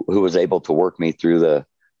who was able to work me through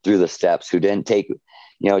the steps, who didn't take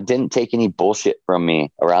any bullshit from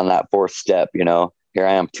me around that fourth step. Here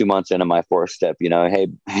I am 2 months into my fourth step,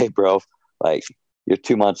 hey, bro, like, you're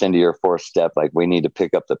 2 months into your fourth step. Like, we need to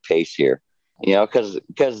pick up the pace here, cause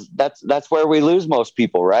that's where we lose most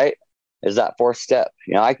people, right? Is that fourth step.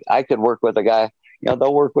 I could work with a guy,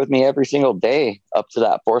 they'll work with me every single day up to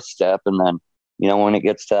that fourth step. And then, when it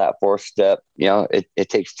gets to that fourth step, it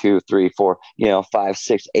takes 2, 3, 4, 5,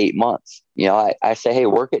 6, 8 months. I say, hey,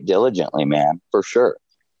 work it diligently, man, for sure.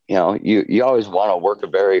 You always want to work a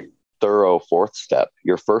very thorough fourth step.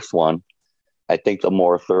 Your first one, I think the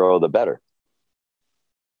more thorough, the better.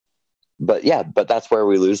 But that's where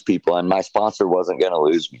we lose people. And my sponsor wasn't going to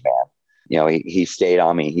lose me, man. He stayed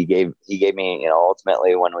on me. He gave me,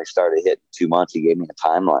 ultimately when we started hitting 2 months, he gave me a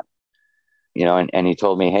timeline, and he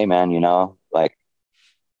told me, hey man, like,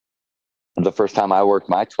 the first time I worked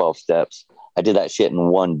my 12 steps, I did that shit in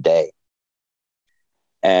 1 day.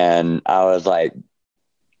 And I was like,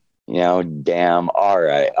 damn, all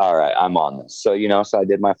right, I'm on this. So, so I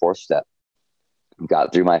did my fourth step,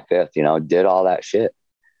 got through my fifth, did all that shit,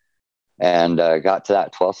 and got to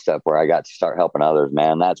that 12th step where I got to start helping others,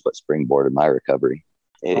 man. That's what springboarded my recovery.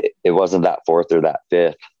 It wasn't that fourth or that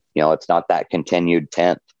fifth, it's not that continued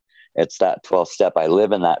 10th. It's that 12th step. I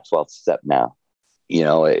live in that 12th step now.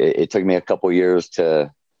 It took me a couple years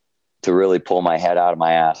to really pull my head out of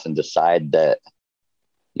my ass and decide that,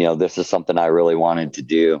 this is something I really wanted to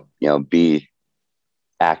do, be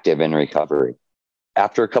active in recovery.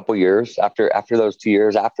 After a couple years, after those 2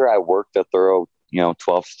 years, after I worked a thorough,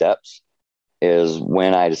 12 steps, is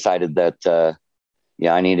when I decided that,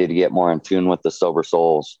 I needed to get more in tune with the sober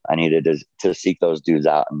souls. I needed to seek those dudes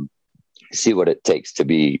out and see what it takes to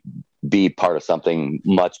be part of something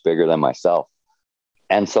much bigger than myself.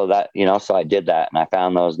 And so that, so I did that, and I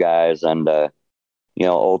found those guys, and,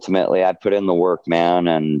 ultimately I put in the work, man.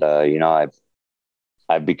 And,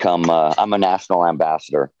 I've become, I'm a national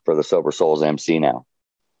ambassador for the Sober Souls MC now,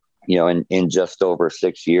 in just over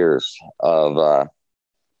 6 years of,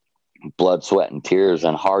 blood, sweat, and tears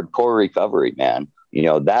and hardcore recovery, man.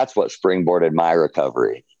 That's what springboarded my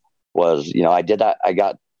recovery was, I did that.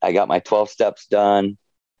 I got my 12 steps done,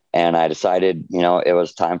 and I decided, it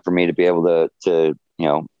was time for me to be able to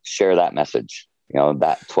share that message,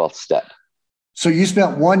 that 12th step. So you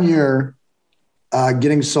spent 1 year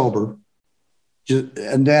getting sober,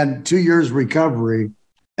 and then 2 years recovery,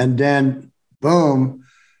 and then boom,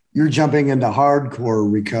 you're jumping into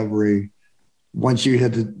hardcore recovery once you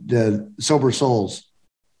hit the Sober Souls.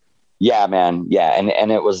 Yeah, man. Yeah.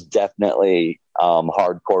 And it was definitely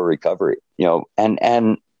hardcore recovery,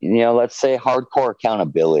 and let's say hardcore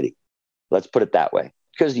accountability. Let's put it that way.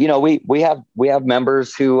 Because, we have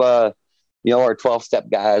members who, are 12-step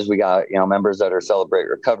guys. We got, members that are Celebrate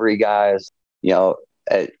Recovery guys. We are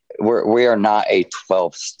not a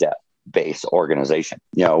 12-step based organization.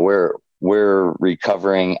 We're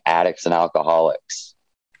recovering addicts and alcoholics.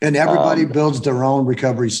 And everybody builds their own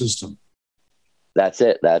recovery system. That's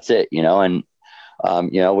it. And,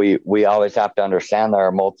 we always have to understand there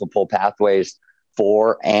are multiple pathways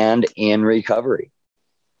for and in recovery.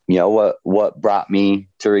 What brought me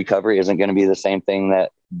to recovery isn't going to be the same thing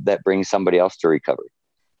that brings somebody else to recovery.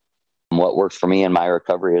 What works for me in my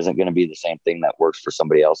recovery isn't going to be the same thing that works for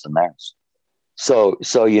somebody else in theirs. So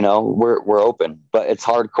we're open, but it's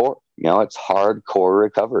hardcore. It's hardcore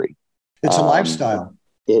recovery. It's a lifestyle.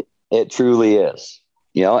 It truly is.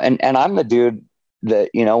 And I'm the dude that,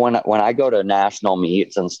 when I go to national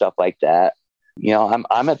meets and stuff like that,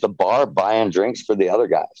 I'm at the bar buying drinks for the other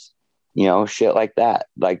guys. Shit like that.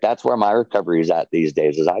 Like, that's where my recovery is at these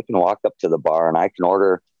days, is I can walk up to the bar and I can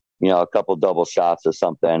order, a couple double shots or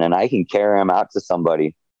something, and I can carry them out to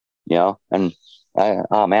somebody, and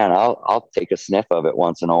I'll take a sniff of it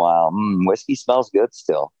once in a while. Whiskey smells good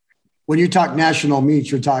still. When you talk national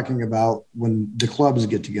meets, you're talking about when the clubs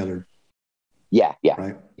get together. Yeah.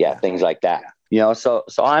 Right? Yeah. Things like that, so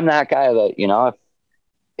I'm that guy that,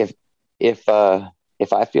 if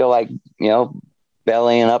I feel like,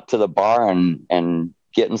 bellying up to the bar and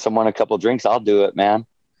getting someone a couple of drinks, I'll do it, man.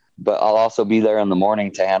 But I'll also be there in the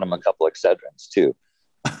morning to hand them a couple of Excedrins too.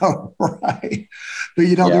 Oh, right.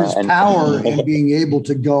 But, there's power in being able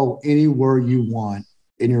to go anywhere you want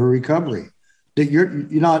in your recovery. that you're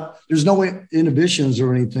not, there's no inhibitions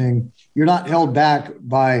or anything. You're not held back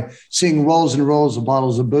by seeing rows and rows of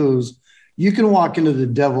bottles of booze. You can walk into the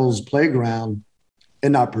devil's playground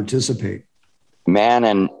and not participate. Man,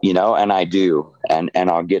 and I do, and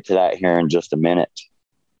I'll get to that here in just a minute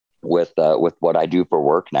with what I do for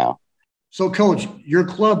work now. So, Coach, your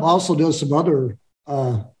club also does some other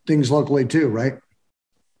things locally too, right?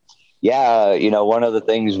 Yeah, one of the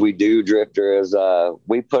things we do, Drifter, is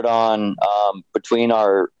we put on between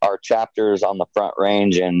our chapters on the Front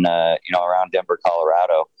Range and around Denver,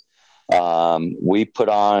 Colorado. We put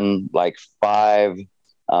on like 5.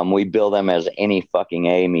 We bill them as any fucking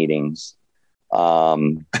A meetings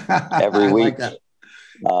every week. Like that.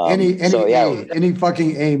 Any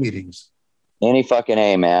fucking A meetings. Any fucking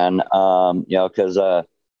A, man. Because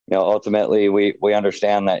ultimately we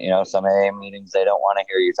understand that some AA meetings, they don't want to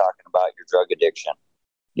hear you talking about your drug addiction,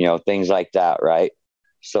 things like that, right?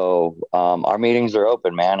 So our meetings are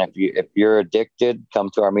open, man. If you're addicted, come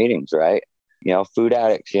to our meetings, right? Food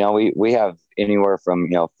addicts, we have anywhere from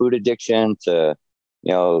food addiction to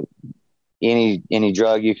any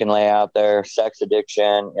drug you can lay out there, sex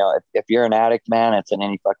addiction. If you're an addict, man, it's in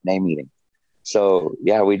any fucking A meeting. So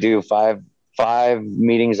yeah, we do five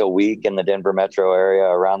meetings a week in the Denver metro area,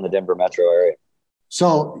 around the Denver metro area.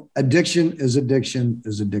 So addiction is addiction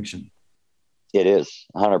is addiction. It is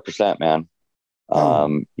 100%, man.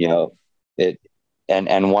 It,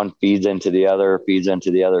 and one feeds into the other, feeds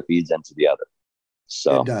into the other, feeds into the other.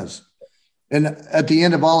 So it does. And at the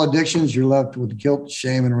end of all addictions, you're left with guilt,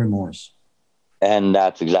 shame, and remorse. And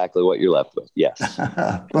that's exactly what you're left with. Yes.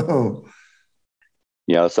 Boom.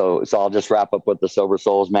 So I'll just wrap up with the Sober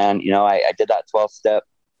Souls, man. I did that 12 step,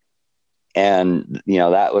 and,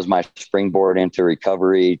 that was my springboard into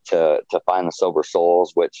recovery to find the Sober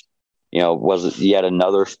Souls, which, was yet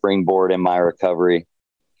another springboard in my recovery.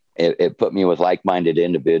 It put me with like-minded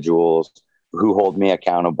individuals who hold me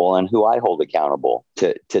accountable and who I hold accountable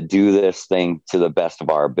to do this thing to the best of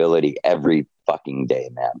our ability every fucking day,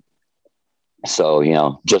 man.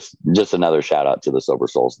 So, just another shout out to the Sober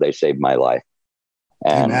Souls. They saved my life.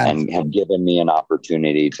 And have given me an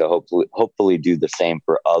opportunity to hopefully do the same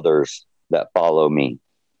for others that follow me.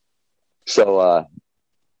 So,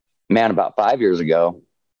 man, about 5 years ago,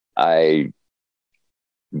 I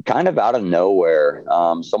kind of out of nowhere,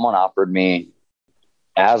 someone offered me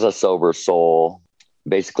as a sober soul,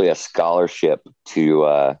 basically a scholarship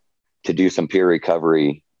to do some peer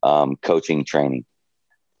recovery coaching training,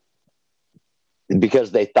 because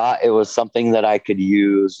they thought it was something that I could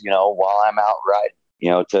use, while I'm out riding.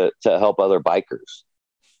 To help other bikers.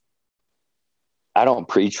 I don't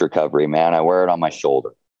preach recovery, man. I wear it on my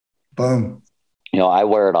shoulder. Boom. I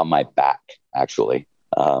wear it on my back, actually.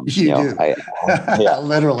 You do.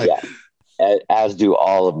 Literally. Yeah, as do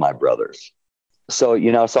all of my brothers. So,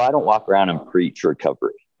 so I don't walk around and preach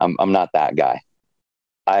recovery. I'm not that guy.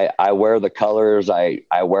 I wear the colors. I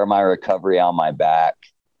wear my recovery on my back,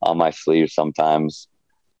 on my sleeve sometimes.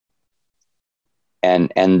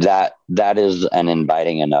 And that is an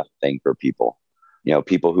inviting enough thing for people,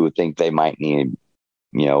 people who think they might need,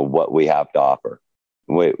 what we have to offer.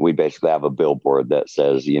 We basically have a billboard that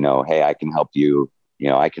says, hey, I can help you,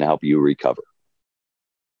 I can help you recover.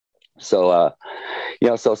 So,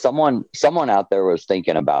 so someone out there was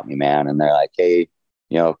thinking about me, man. And they're like, hey,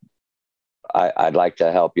 I'd like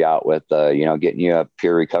to help you out with, getting you a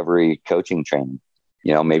peer recovery coaching training.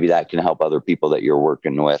 Maybe that can help other people that you're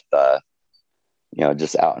working with,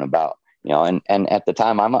 just out and about, and at the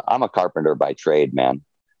time I'm a carpenter by trade, man.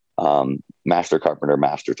 Master carpenter,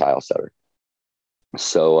 master tile setter.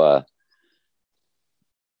 So,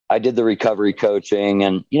 I did the recovery coaching,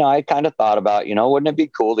 and, I kind of thought about, wouldn't it be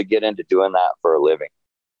cool to get into doing that for a living?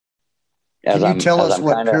 Can you tell us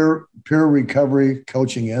what peer recovery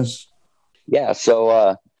coaching is? Yeah.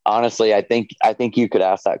 So, honestly, I think you could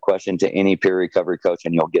ask that question to any peer recovery coach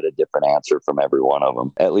and you'll get a different answer from every one of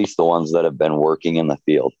them, at least the ones that have been working in the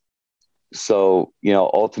field. So,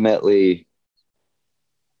 ultimately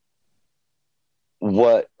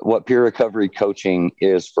what peer recovery coaching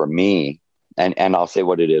is for me, and I'll say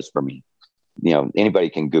what it is for me.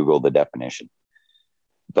 Anybody can Google the definition,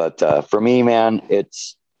 but for me, man,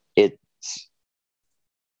 it's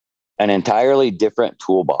an entirely different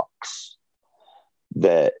toolbox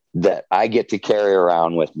that I get to carry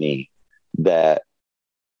around with me that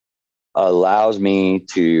allows me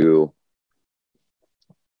to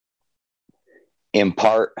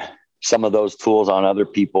impart some of those tools on other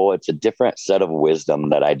people. It's a different set of wisdom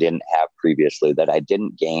that I didn't have previously, that I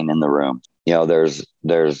didn't gain in the room. There's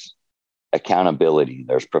accountability,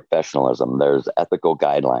 there's professionalism, there's ethical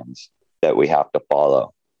guidelines that we have to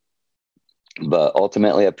follow. But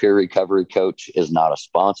ultimately, a peer recovery coach is not a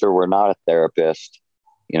sponsor. We're not a therapist.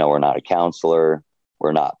 We're not a counselor.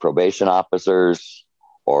 We're not probation officers,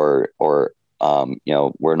 or we're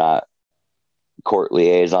not court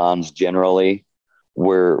liaisons. Generally,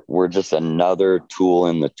 we're just another tool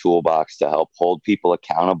in the toolbox to help hold people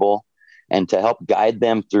accountable and to help guide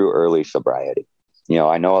them through early sobriety.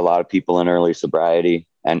 I know a lot of people in early sobriety,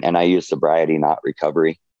 and I use sobriety, not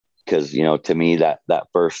recovery, because, to me, that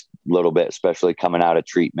first little bit, especially coming out of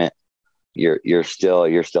treatment, you're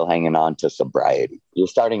still hanging on to sobriety. You're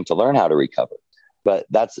starting to learn how to recover, but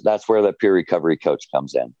that's where the peer recovery coach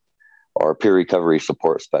comes in, or peer recovery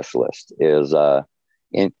support specialist is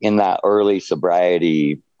in that early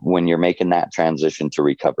sobriety, when you're making that transition to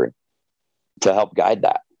recovery, to help guide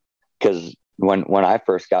that. Because when I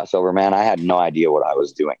first got sober, man, I had no idea what I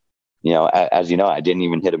was doing. As you know, I didn't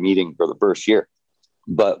even hit a meeting for the first year.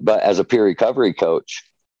 But as a peer recovery coach,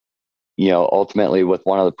 ultimately with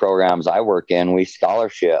one of the programs I work in, we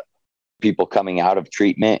scholarship people coming out of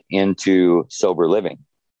treatment into sober living.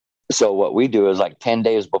 So what we do is, like 10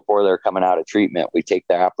 days before they're coming out of treatment, we take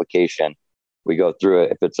their application, we go through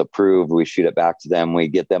it. If it's approved, we shoot it back to them. We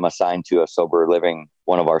get them assigned to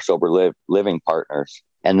one of our sober living partners.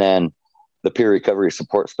 And then the peer recovery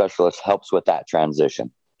support specialist helps with that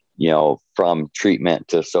transition, from treatment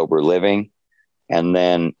to sober living. And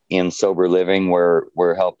then in sober living,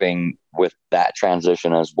 we're helping with that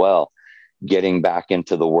transition as well, getting back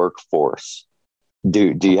into the workforce.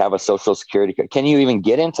 Do you have a social security card? Can you even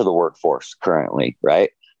get into the workforce currently,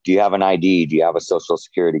 right? Do you have an ID? Do you have a social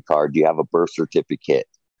security card? Do you have a birth certificate?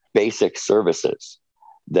 Basic services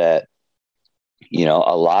that,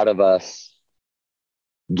 a lot of us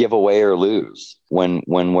give away or lose when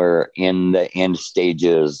we're in the end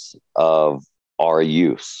stages of our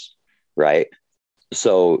use, right?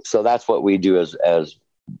 So that's what we do as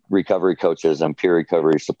recovery coaches and peer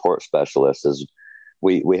recovery support specialists is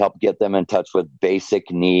we help get them in touch with basic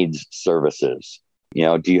needs services.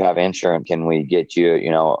 Do you have insurance? Can we get you,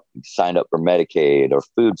 signed up for Medicaid or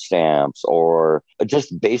food stamps, or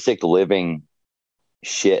just basic living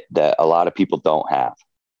shit that a lot of people don't have?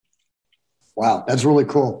 Wow, that's really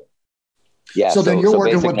cool. Yeah. So then you're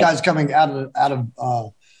working with guys coming out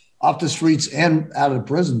of off the streets and out of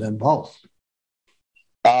prison, then both.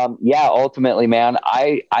 Yeah, ultimately, man,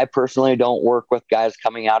 I personally don't work with guys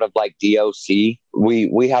coming out of like DOC.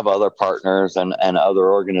 We have other partners and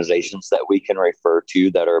other organizations that we can refer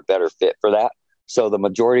to that are a better fit for that. So the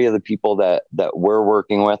majority of the people that we're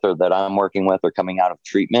working with, or that I'm working with, are coming out of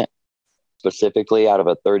treatment, specifically out of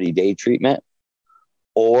a 30-day treatment,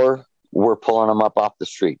 or we're pulling them up off the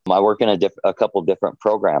street. I work in a couple different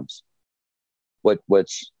programs,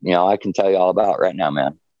 which I can tell you all about right now,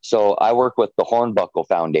 man. So I work with the Hornbuckle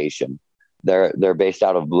Foundation. They're based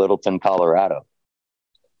out of Littleton, Colorado.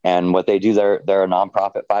 And what they do, they're a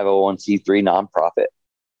nonprofit, 501c3 nonprofit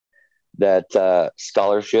that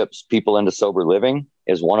scholarships people into sober living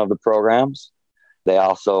is one of the programs. They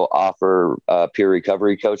also offer peer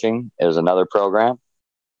recovery coaching is another program.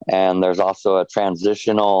 And there's also a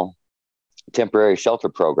transitional temporary shelter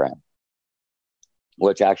program,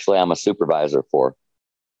 which actually I'm a supervisor for.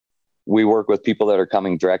 We work with people that are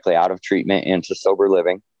coming directly out of treatment into sober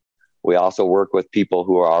living. We also work with people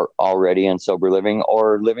who are already in sober living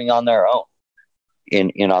or living on their own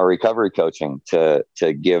in our recovery coaching to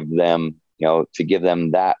give them,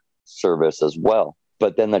 that service as well.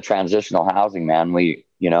 But then the transitional housing, man,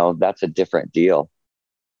 that's a different deal.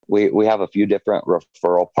 We have a few different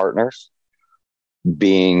referral partners,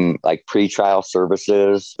 being like pretrial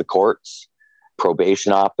services, the courts,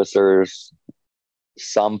 probation officers,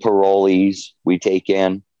 some parolees we take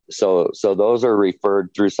in. So those are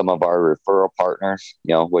referred through some of our referral partners,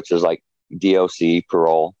 which is like DOC,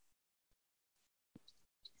 parole.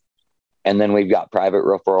 And then we've got private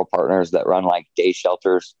referral partners that run like day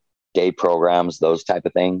shelters, day programs, those type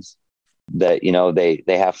of things that,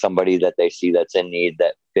 they have somebody that they see that's in need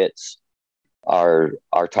that fits our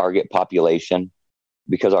target population,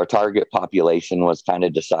 because our target population was kind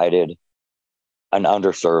of decided an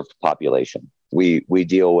underserved population. We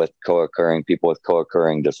deal with people with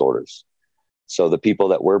co-occurring disorders. So the people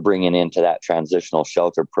that we're bringing into that transitional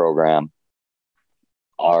shelter program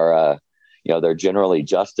are, they're generally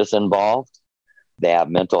justice involved. They have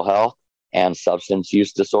mental health and substance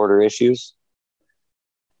use disorder issues,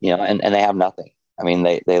 and they have nothing. I mean,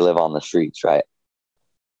 they live on the streets, right?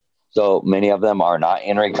 So many of them are not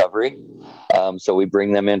in recovery. So we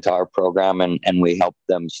bring them into our program and we help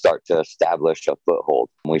them start to establish a foothold.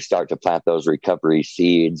 We start to plant those recovery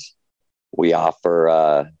seeds. We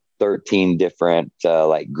offer 13 different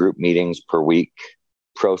like group meetings per week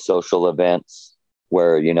pro-social events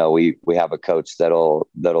where, you know, we have a coach that'll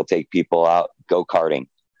take people out go-karting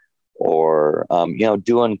or, you know,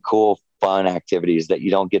 doing cool, fun activities that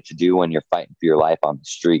you don't get to do when you're fighting for your life on the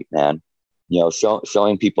street, man. You know,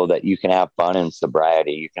 showing people that you can have fun in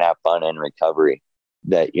sobriety, you can have fun in recovery,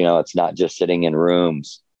 that, you know, it's not just sitting in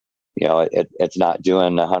rooms, you know, it's not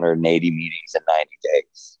doing 180 meetings in 90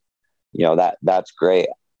 days. You know, that's great.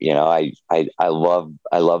 You know, I love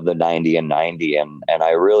the 90 and 90, and I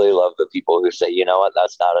really love the people who say, you know what,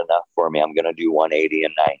 that's not enough for me. I'm going to do 180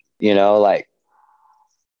 and 90, you know, like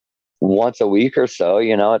once a week or so.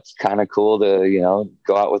 You know, it's kind of cool to, you know,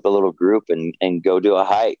 go out with a little group and go do a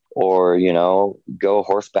hike, or, you know, go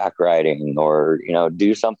horseback riding, or, you know,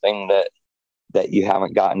 do something that you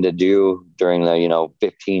haven't gotten to do during the, you know,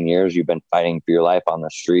 15 years you've been fighting for your life on the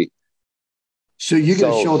street. So you're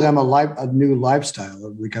going to show them a new lifestyle, a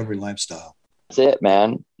recovery lifestyle. That's it,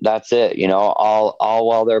 man. That's it. You know, all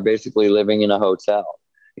while they're basically living in a hotel.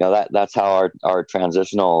 You know, that's how our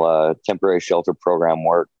transitional temporary shelter program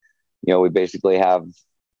works. You know, we basically have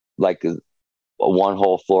like one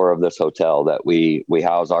whole floor of this hotel that we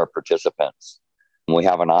house our participants. And we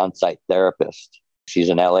have an on-site therapist. She's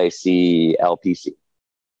an LAC LPC.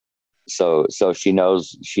 So she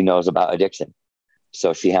knows about addiction.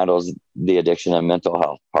 So she handles the addiction and mental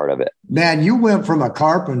health part of it. Man, you went from a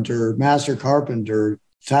master carpenter,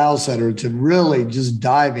 tile setter, to really just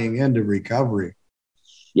diving into recovery.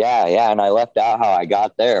 Yeah. And I left out how I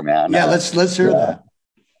got there, man. Yeah, let's hear that.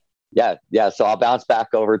 Yeah. So I'll bounce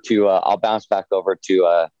back over to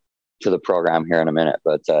the program here in a minute.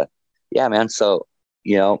 But yeah, man. So,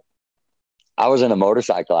 you know, I was in a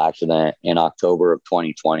motorcycle accident in October of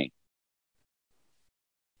 2020.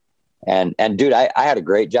 And dude, I had a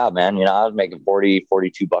great job, man. You know, I was making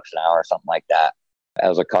 42 bucks an hour or something like that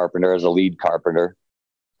as a carpenter, as a lead carpenter.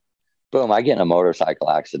 Boom, I get in a motorcycle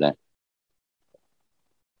accident.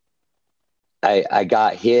 I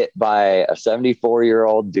got hit by a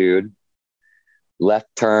 74-year-old dude, left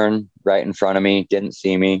turn right in front of me, didn't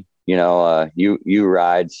see me. You know, you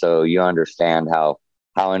ride, so you understand how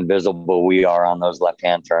invisible we are on those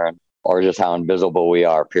left-hand turns, or just how invisible we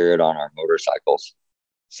are, period, on our motorcycles.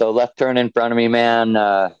 So left turn in front of me, man.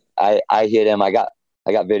 I hit him. I got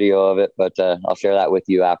video of it, but I'll share that with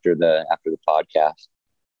you after the podcast.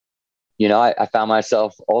 You know, I found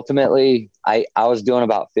myself ultimately, I was doing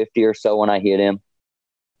about 50 or so when I hit him.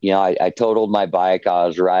 You know, I totaled my bike. I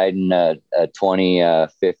was riding a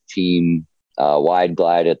 2015 Wide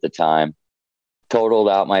Glide at the time. Totaled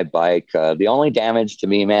out my bike. The only damage to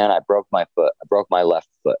me, man, I broke my foot. I broke my left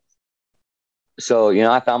foot. So, you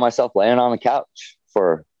know, I found myself laying on the couch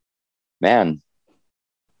for, man,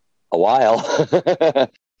 a while.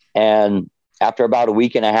 And after about a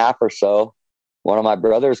week and a half or so, one of my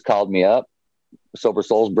brothers called me up, Sober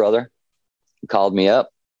Souls brother, called me up.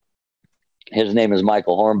 His name is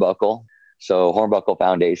Michael Hornbuckle. So Hornbuckle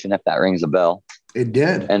Foundation, if that rings a bell. It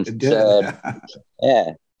did. And it did.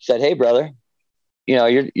 said, hey, brother, you know,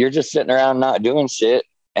 you're just sitting around not doing shit,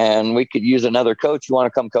 and we could use another coach. You want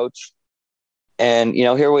to come coach? And, you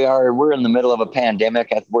know, here we are. We're in the middle of a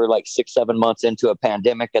pandemic. We're like 6-7 months into a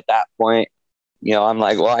pandemic at that point. You know, I'm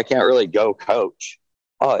like, well, I can't really go coach.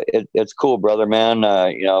 Oh, it's cool, brother, man.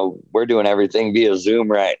 You know, we're doing everything via Zoom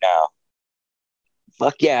right now.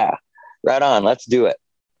 Fuck yeah. Right on. Let's do it.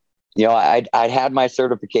 You know, I'd had my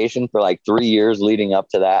certification for like 3 years leading up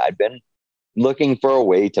to that. I'd been looking for a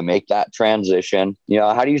way to make that transition. You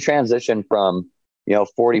know, how do you transition from, you know,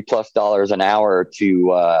 $40+ an hour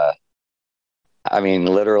to,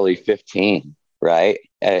 literally 15, right?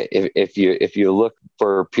 If you look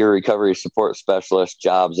for peer recovery support specialist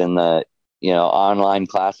jobs in the, you know, online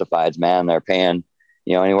classifieds, man, they're paying,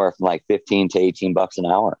 you know, anywhere from like 15 to 18 bucks an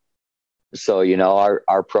hour. So, you know,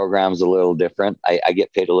 our program's a little different. I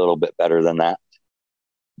get paid a little bit better than that.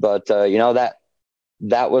 But, you know,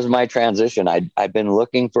 that was my transition. I've been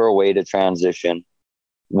looking for a way to transition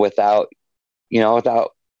without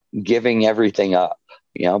giving everything up,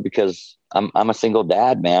 you know, because I'm a single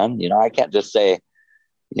dad, man. You know, I can't just say,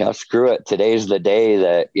 you know, screw it. Today's the day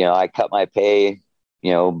that, you know, I cut my pay,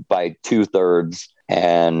 you know, by 2/3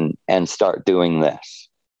 and start doing this.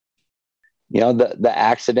 You know, the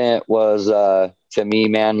accident was, to me,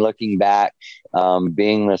 man, looking back,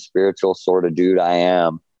 being the spiritual sort of dude I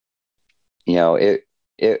am, you know, it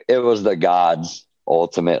was the gods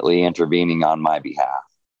ultimately intervening on my behalf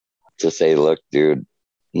to say, look, dude,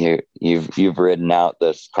 you've ridden out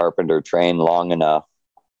this carpenter train long enough.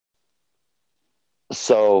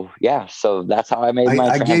 So, yeah, so that's how I made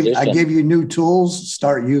my transition. I gave you new tools,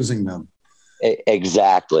 start using them.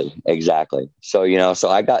 Exactly. So, you know, so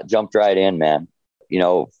I got jumped right in, man. you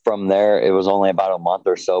know, from there, it was only about a month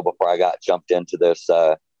or so before I got jumped into this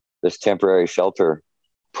temporary shelter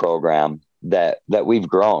program that we've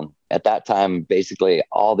grown. At that time, basically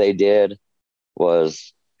all they did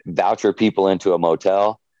was voucher people into a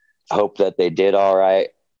motel, hope that they did all right,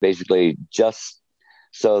 basically just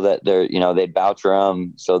so that they're, you know, they'd voucher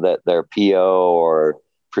them so that their PO or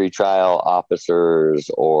pretrial officers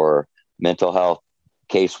or mental health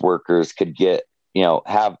caseworkers could get, you know,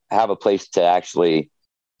 have a place to actually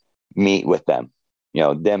meet with them, you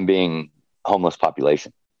know, them being homeless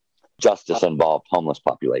population, justice involved homeless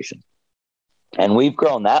population. And we've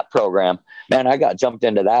grown that program, man. I got jumped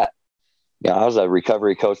into that. You know, I was a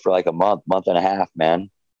recovery coach for like a month and a half, man,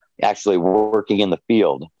 actually working in the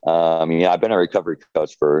field. I've been a recovery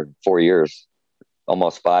coach for 4 years,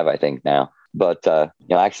 almost 5, I think now, but, you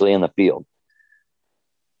know, actually in the field.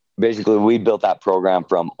 Basically, we built that program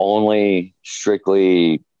from only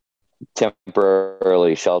strictly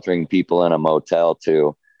temporarily sheltering people in a motel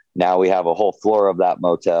to now we have a whole floor of that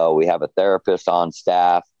motel. We have a therapist on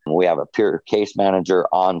staff. We have a peer case manager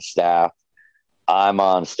on staff. I'm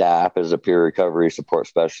on staff as a peer recovery support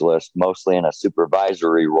specialist, mostly in a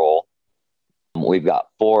supervisory role. We've got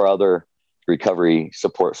 4 other recovery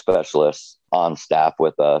support specialists on staff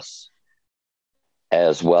with us,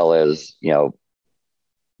 as well as, you know,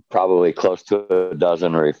 probably close to a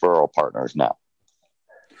dozen referral partners now.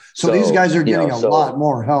 So these guys are getting a lot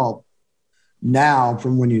more help now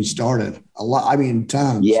from when you started. A lot. I mean,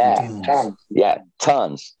 tons.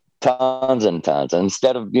 Tons and tons.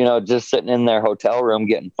 Instead of, you know, just sitting in their hotel room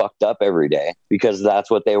getting fucked up every day because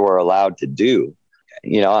that's what they were allowed to do.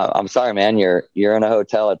 You know, I'm sorry, man, you're in a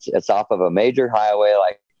hotel. It's off of a major highway.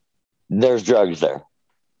 Like there's drugs there.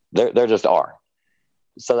 There just are.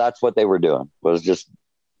 So that's what they were doing, was just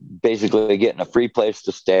basically getting a free place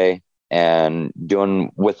to stay and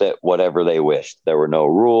doing with it whatever they wished. There were no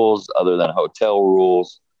rules other than hotel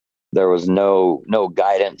rules. There was no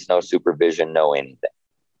guidance, no supervision, no anything.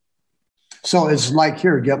 So it's like,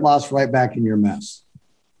 here, get lost right back in your mess.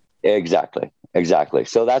 Exactly.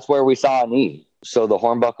 So that's where we saw a need. So the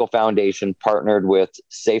Hornbuckle Foundation partnered with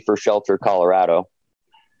Safer Shelter Colorado,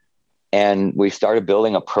 and we started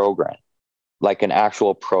building a program, like an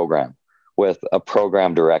actual program with a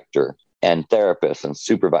program director and therapists and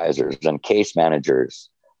supervisors and case managers.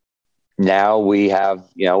 Now we have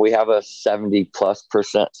a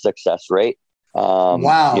 70+% success rate.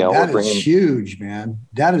 Wow, you know, that is huge, man.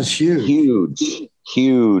 That is huge.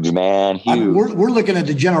 Huge, man. Huge. I mean, we're looking at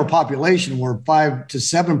the general population where 5 to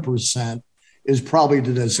 7% is probably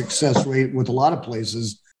the success rate with a lot of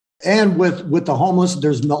places. And with the homeless,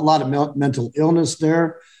 there's a lot of mental illness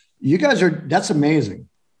there. You guys that's amazing.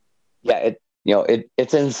 Yeah,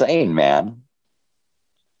 it's insane, man.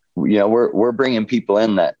 You know, we're bringing people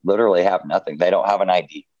in that literally have nothing. They don't have an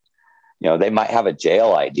ID. You know, they might have a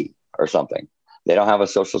jail ID or something. They don't have a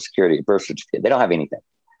social security, birth certificate. They don't have anything.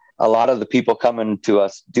 A lot of the people coming to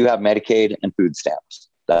us do have Medicaid and food stamps.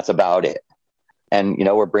 That's about it. And, you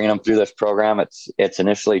know, we're bringing them through this program. It's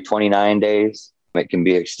initially 29 days. It can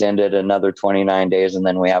be extended another 29 days. And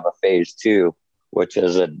then we have a phase 2, which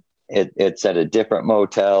is it's at a different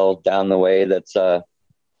motel down the way. It's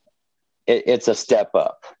a step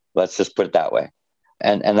up. Let's just put it that way.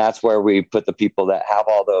 And that's where we put the people that have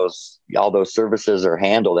all those services are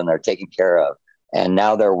handled and they're taken care of. And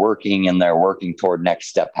now they're working toward next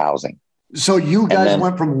step housing. So you guys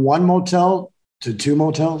went from 1 motel to 2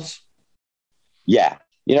 motels? Yeah.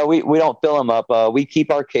 You know, we don't fill them up. We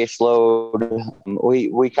keep our caseload.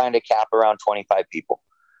 We kind of cap around 25 people,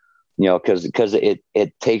 you know, because it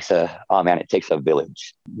takes a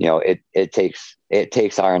village. You know, it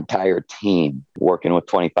takes our entire team working with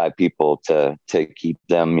 25 people to keep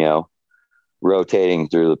them, you know, rotating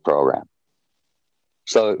through the program.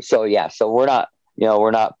 So we're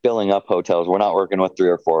not filling up hotels. We're not working with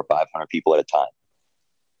 300 or 400 or 500 people at a time.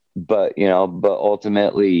 But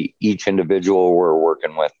ultimately each individual we're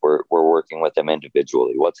working with them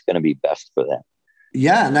individually. What's going to be best for them?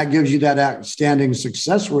 Yeah. And that gives you that outstanding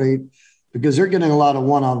success rate because they're getting a lot of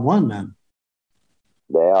one-on-one then.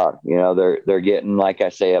 They are, you know, they're getting, like I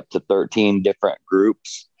say, up to 13 different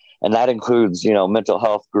groups. And that includes, you know, mental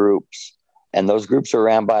health groups. And those groups are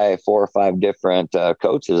ran by 4 or 5 different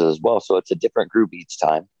coaches as well. So it's a different group each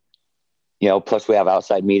time. You know, plus we have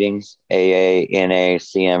outside meetings, AA, NA,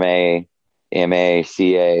 CMA, MA,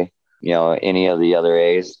 CA, you know, any of the other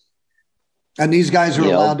A's. And these guys are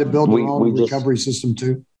allowed to build their own recovery system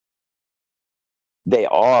too? They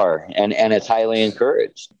are, and it's highly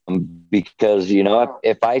encouraged, because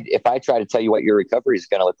if I try to tell you what your recovery is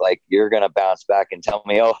going to look like, you're going to bounce back and tell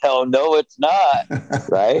me, oh hell no, it's not,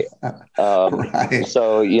 right? Right.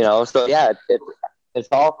 So yeah, it's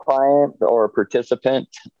all client or participant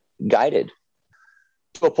guided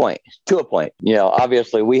to a point.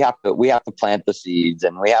 Obviously we have to plant the seeds,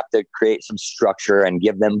 and we have to create some structure and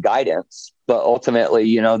give them guidance. But ultimately,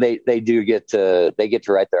 they get to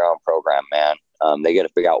write their own program, man. They got to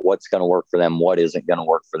figure out what's going to work for them, what isn't going to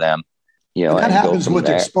work for them. And that and happens with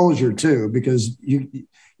there. exposure too, because you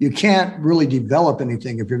can't really develop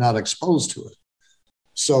anything if you're not exposed to it.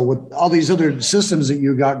 So with all these other systems that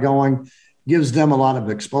you got going, gives them a lot of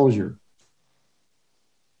exposure.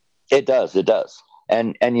 It does.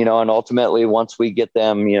 And ultimately, once we get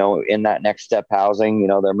them, in that next step housing,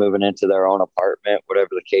 they're moving into their own apartment, whatever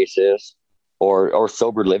the case is, or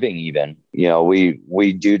sober living even.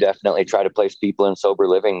 We do definitely try to place people in sober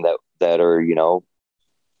living that are,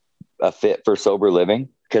 a fit for sober living,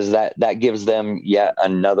 because that gives them yet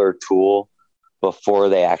another tool before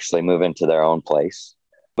they actually move into their own place.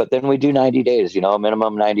 But then we do 90 days,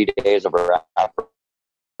 minimum 90 days of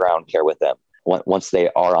wraparound care with them once they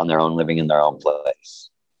are on their own, living in their own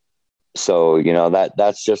place. So,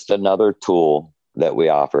 that's just another tool that we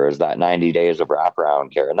offer, is that 90 days of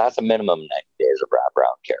wraparound care. And that's a minimum 90 days of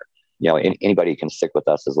wraparound care. Anybody can stick with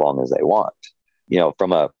us as long as they want,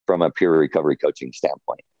 from a pure recovery coaching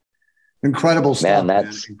standpoint. Incredible stuff,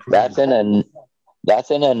 man.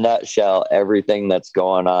 That's in a nutshell everything that's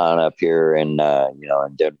going on up here in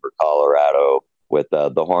Denver, Colorado, with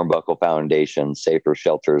the Hornbuckle Foundation,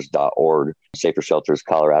 safershelters.org, Safer Shelters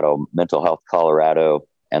Colorado, Mental Health Colorado,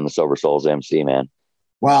 and the Sober Souls MC, man.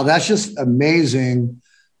 Wow, that's just amazing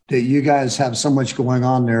that you guys have so much going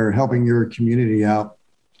on there helping your community out.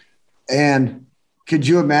 And could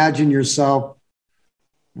you imagine yourself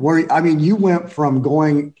you went from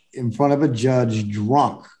going in front of a judge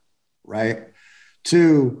drunk, right,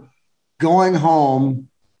 to going home,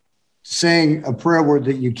 saying a prayer word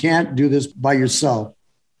that you can't do this by yourself,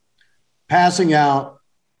 passing out,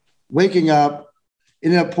 waking up,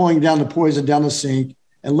 ended up pouring down the poison down the sink.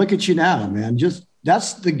 And look at you now, man. Just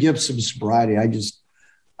that's the gifts of sobriety. I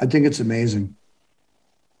think it's amazing.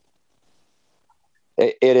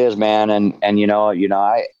 It is, man. And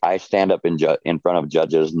I stand up in front of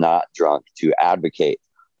judges, not drunk, to advocate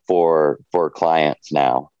for clients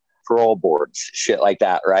now, parole boards, shit like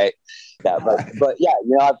that. Right. Yeah. But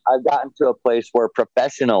yeah, I've gotten to a place where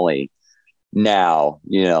professionally now,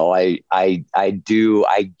 I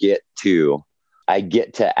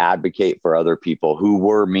get to advocate for other people who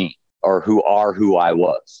were me or who are who I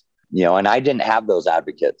was, and I didn't have those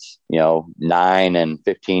advocates, 9 and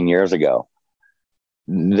 15 years ago.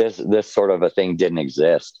 This sort of a thing didn't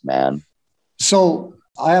exist, man. So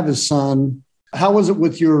I have a son. How was it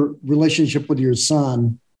with your relationship with your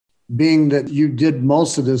son, being that you did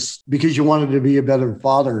most of this because you wanted to be a better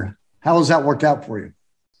father? How has that worked out for you?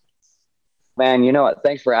 Man, you know what?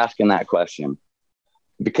 Thanks for asking that question.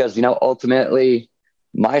 Because, ultimately,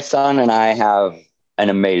 my son and I have an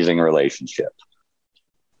amazing relationship.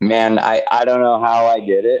 Man, I don't know how I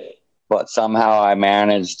did it, but somehow I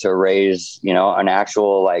managed to raise, an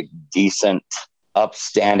actual, decent,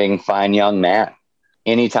 upstanding, fine young man.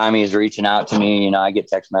 Anytime he's reaching out to me, I get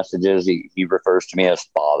text messages. He refers to me as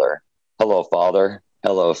father. Hello, father.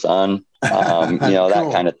 Hello, son. Cool. That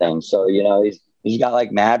kind of thing. So, he's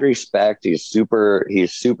got mad respect. He's super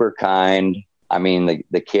kind. I mean,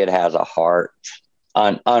 the kid has a heart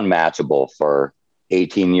unmatchable for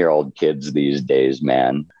 18-year-old kids these days,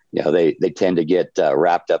 man. They tend to get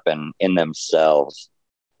wrapped up in themselves,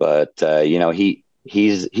 but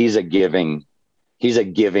he's a giving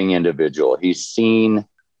individual. He's seen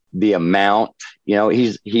the amount,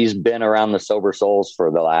 he's been around the Sober Souls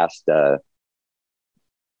for the last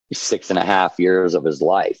 6.5 years of his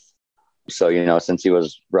life. So, since he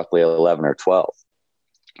was roughly 11 or 12.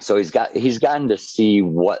 So he's gotten to see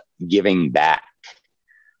what giving back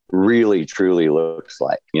really truly looks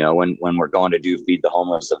like, when we're going to do Feed the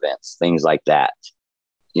Homeless events, things like that.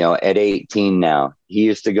 At 18 now, he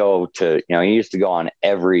used to go on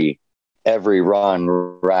every run,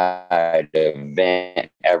 ride, event,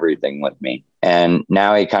 everything with me. And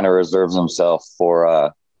now he kind of reserves himself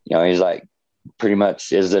for, he's like, pretty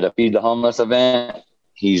much, is it a Feed the Homeless event?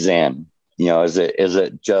 He's in. Is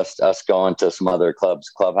it just us going to some other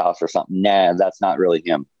clubhouse or something? Nah, that's not really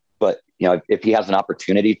him. But, if he has an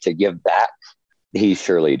opportunity to give back, he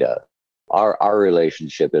surely does. Our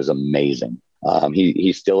relationship is amazing.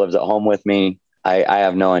 He still lives at home with me. I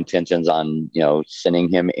have no intentions on, sending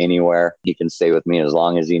him anywhere. He can stay with me as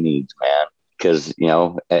long as he needs, man. Because, you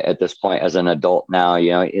know, at this point as an adult now,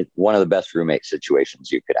 you know, it's one of the best roommate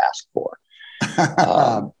situations you could ask for.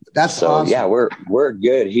 That's so awesome. Yeah, we're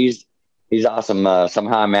good. He's awesome.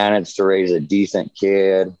 Somehow I managed to raise a decent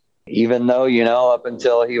kid, even though, you know, up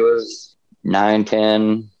until he was 9,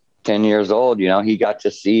 10 years old, you know, he got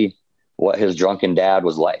to see what his drunken dad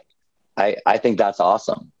was like. I think that's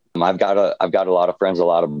awesome. I've got a lot of friends, a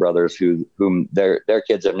lot of brothers whom their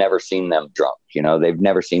kids have never seen them drunk. You know, they've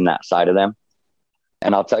never seen that side of them.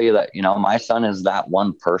 And I'll tell you that, you know, my son is that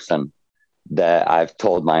one person that I've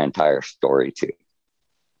told my entire story to.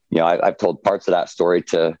 You know, I've told parts of that story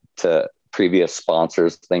to previous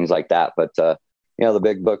sponsors, things like that. But, you know, the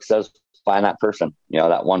big book says find that person, you know,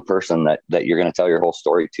 that one person that you're going to tell your whole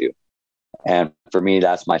story to. And for me,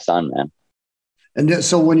 that's my son, man. And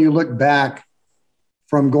so when you look back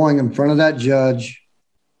from going in front of that judge,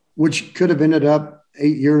 which could have ended up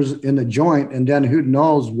 8 years in the joint, and then who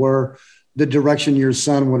knows where the direction your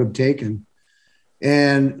son would have taken,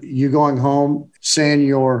 and you going home saying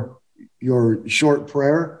your short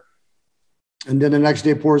prayer, and then the next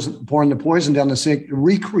day pouring the poison down the sink,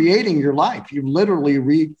 recreating your life. You've literally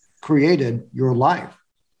recreated your life.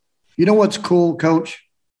 You know what's cool, Coach?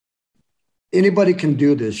 Anybody can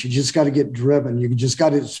do this. You just got to get driven. You just got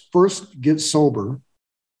to first get sober.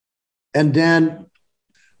 And then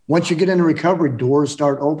once you get into recovery, doors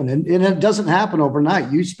start opening. And it doesn't happen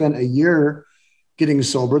overnight. You spent a year getting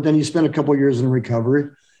sober. Then you spent a couple of years in recovery.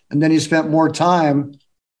 And then you spent more time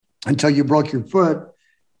until you broke your foot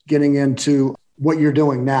getting into what you're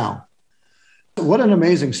doing now. What an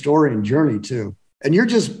amazing story and journey too. And you're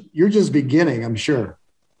just beginning, I'm sure.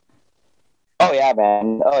 Oh yeah,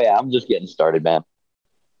 man. Oh yeah. I'm just getting started, man.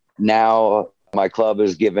 Now my club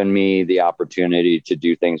has given me the opportunity to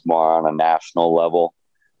do things more on a national level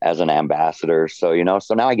as an ambassador. So, you know,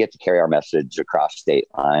 so now I get to carry our message across state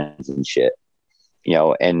lines and shit, you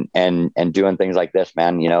know, and doing things like this,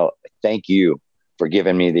 man. You know, thank you for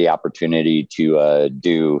giving me the opportunity to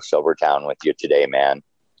do SoberTown with you today, man.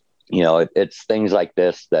 You know, it's things like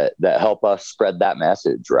this that help us spread that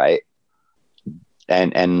message, right?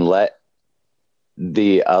 And let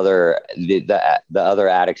the other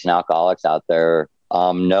addicts and alcoholics out there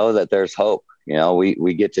know that there's hope. You know,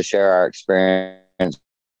 we get to share our experience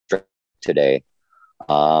today,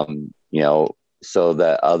 you know, so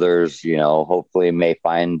that others, you know, hopefully may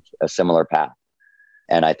find a similar path.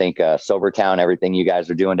 And I think SoberTown, everything you guys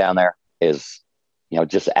are doing down there is, you know,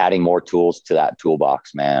 just adding more tools to that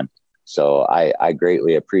toolbox, man. So I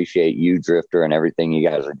greatly appreciate you, Drifter, and everything you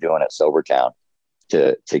guys are doing at SoberTown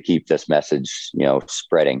to keep this message, you know,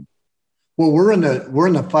 spreading. Well, we're in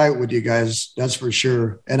the fight with you guys, that's for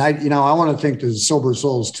sure. And I want to thank the Sober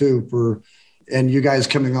Souls too and you guys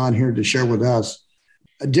coming on here to share with us.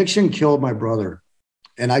 Addiction killed my brother,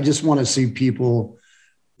 and I just want to see people,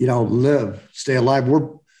 you know, live, stay alive.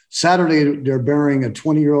 Saturday, they're burying a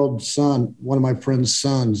 20-year-old son, one of my friend's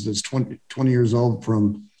sons that's 20 years old,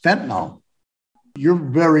 from fentanyl. You're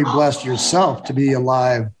very blessed yourself to be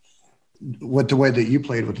alive with the way that you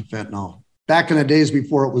played with the fentanyl back in the days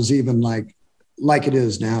before it was even like it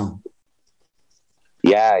is now.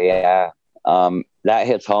 Yeah. That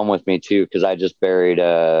hits home with me too, because I just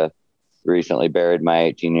recently buried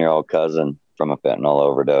my 18-year-old cousin from a fentanyl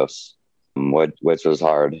overdose, which was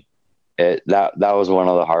hard. That was one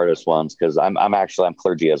of the hardest ones, because I'm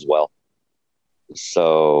clergy as well.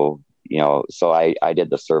 So, you know, so I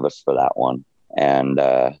did the service for that one. And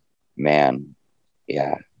man,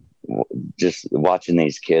 yeah, just watching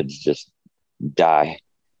these kids just die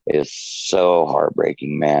is so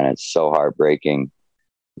heartbreaking, man. It's so heartbreaking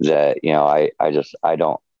that, you know, I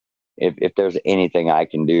don't, if there's anything I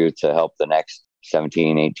can do to help the next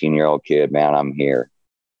 17, 18-year-old kid, man, I'm here.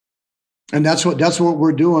 And that's what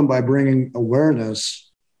we're doing by bringing awareness.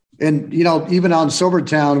 And, you know, even on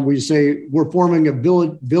SoberTown, we say we're forming a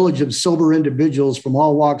village of sober individuals from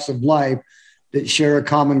all walks of life that share a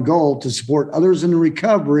common goal to support others in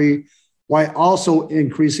recovery, while also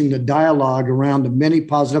increasing the dialogue around the many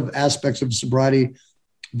positive aspects of sobriety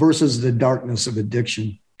versus the darkness of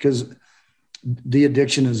addiction, because the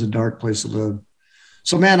addiction is a dark place to live.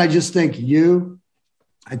 So, man, I just thank you.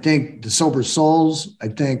 I thank the Sober Souls. I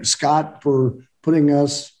thank Scott for putting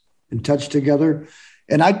us in touch together.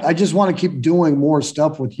 And I just want to keep doing more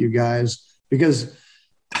stuff with you guys, because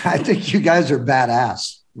I think you guys are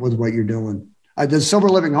badass with what you're doing. The Sober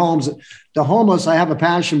Living Homes, the homeless, I have a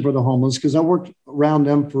passion for the homeless because I worked around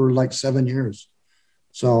them for like 7 years.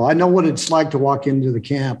 So I know what it's like to walk into the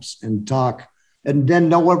camps and talk, and then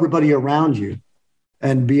know everybody around you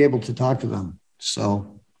and be able to talk to them.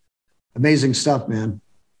 So amazing stuff, man.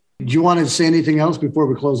 Do you want to say anything else before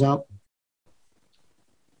we close out?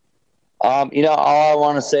 All I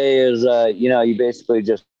want to say is, you basically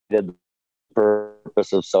just did the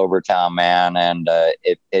purpose of SoberTown, man, and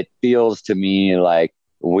it feels to me like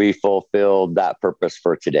we fulfilled that purpose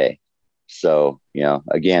for today. So,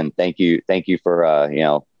 again, thank you for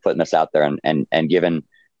putting this out there and giving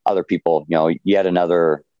other people, yet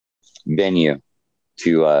another venue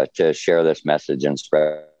to share this message and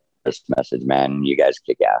spread this message, man. You guys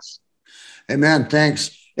kick ass. Hey, man,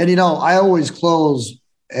 thanks. And, I always close,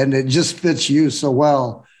 and it just fits you so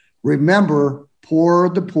well. Remember, pour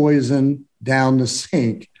the poison down the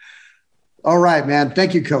sink. All right, man.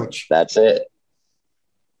 Thank you, Coach. That's it.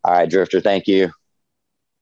 All right, Drifter. Thank you.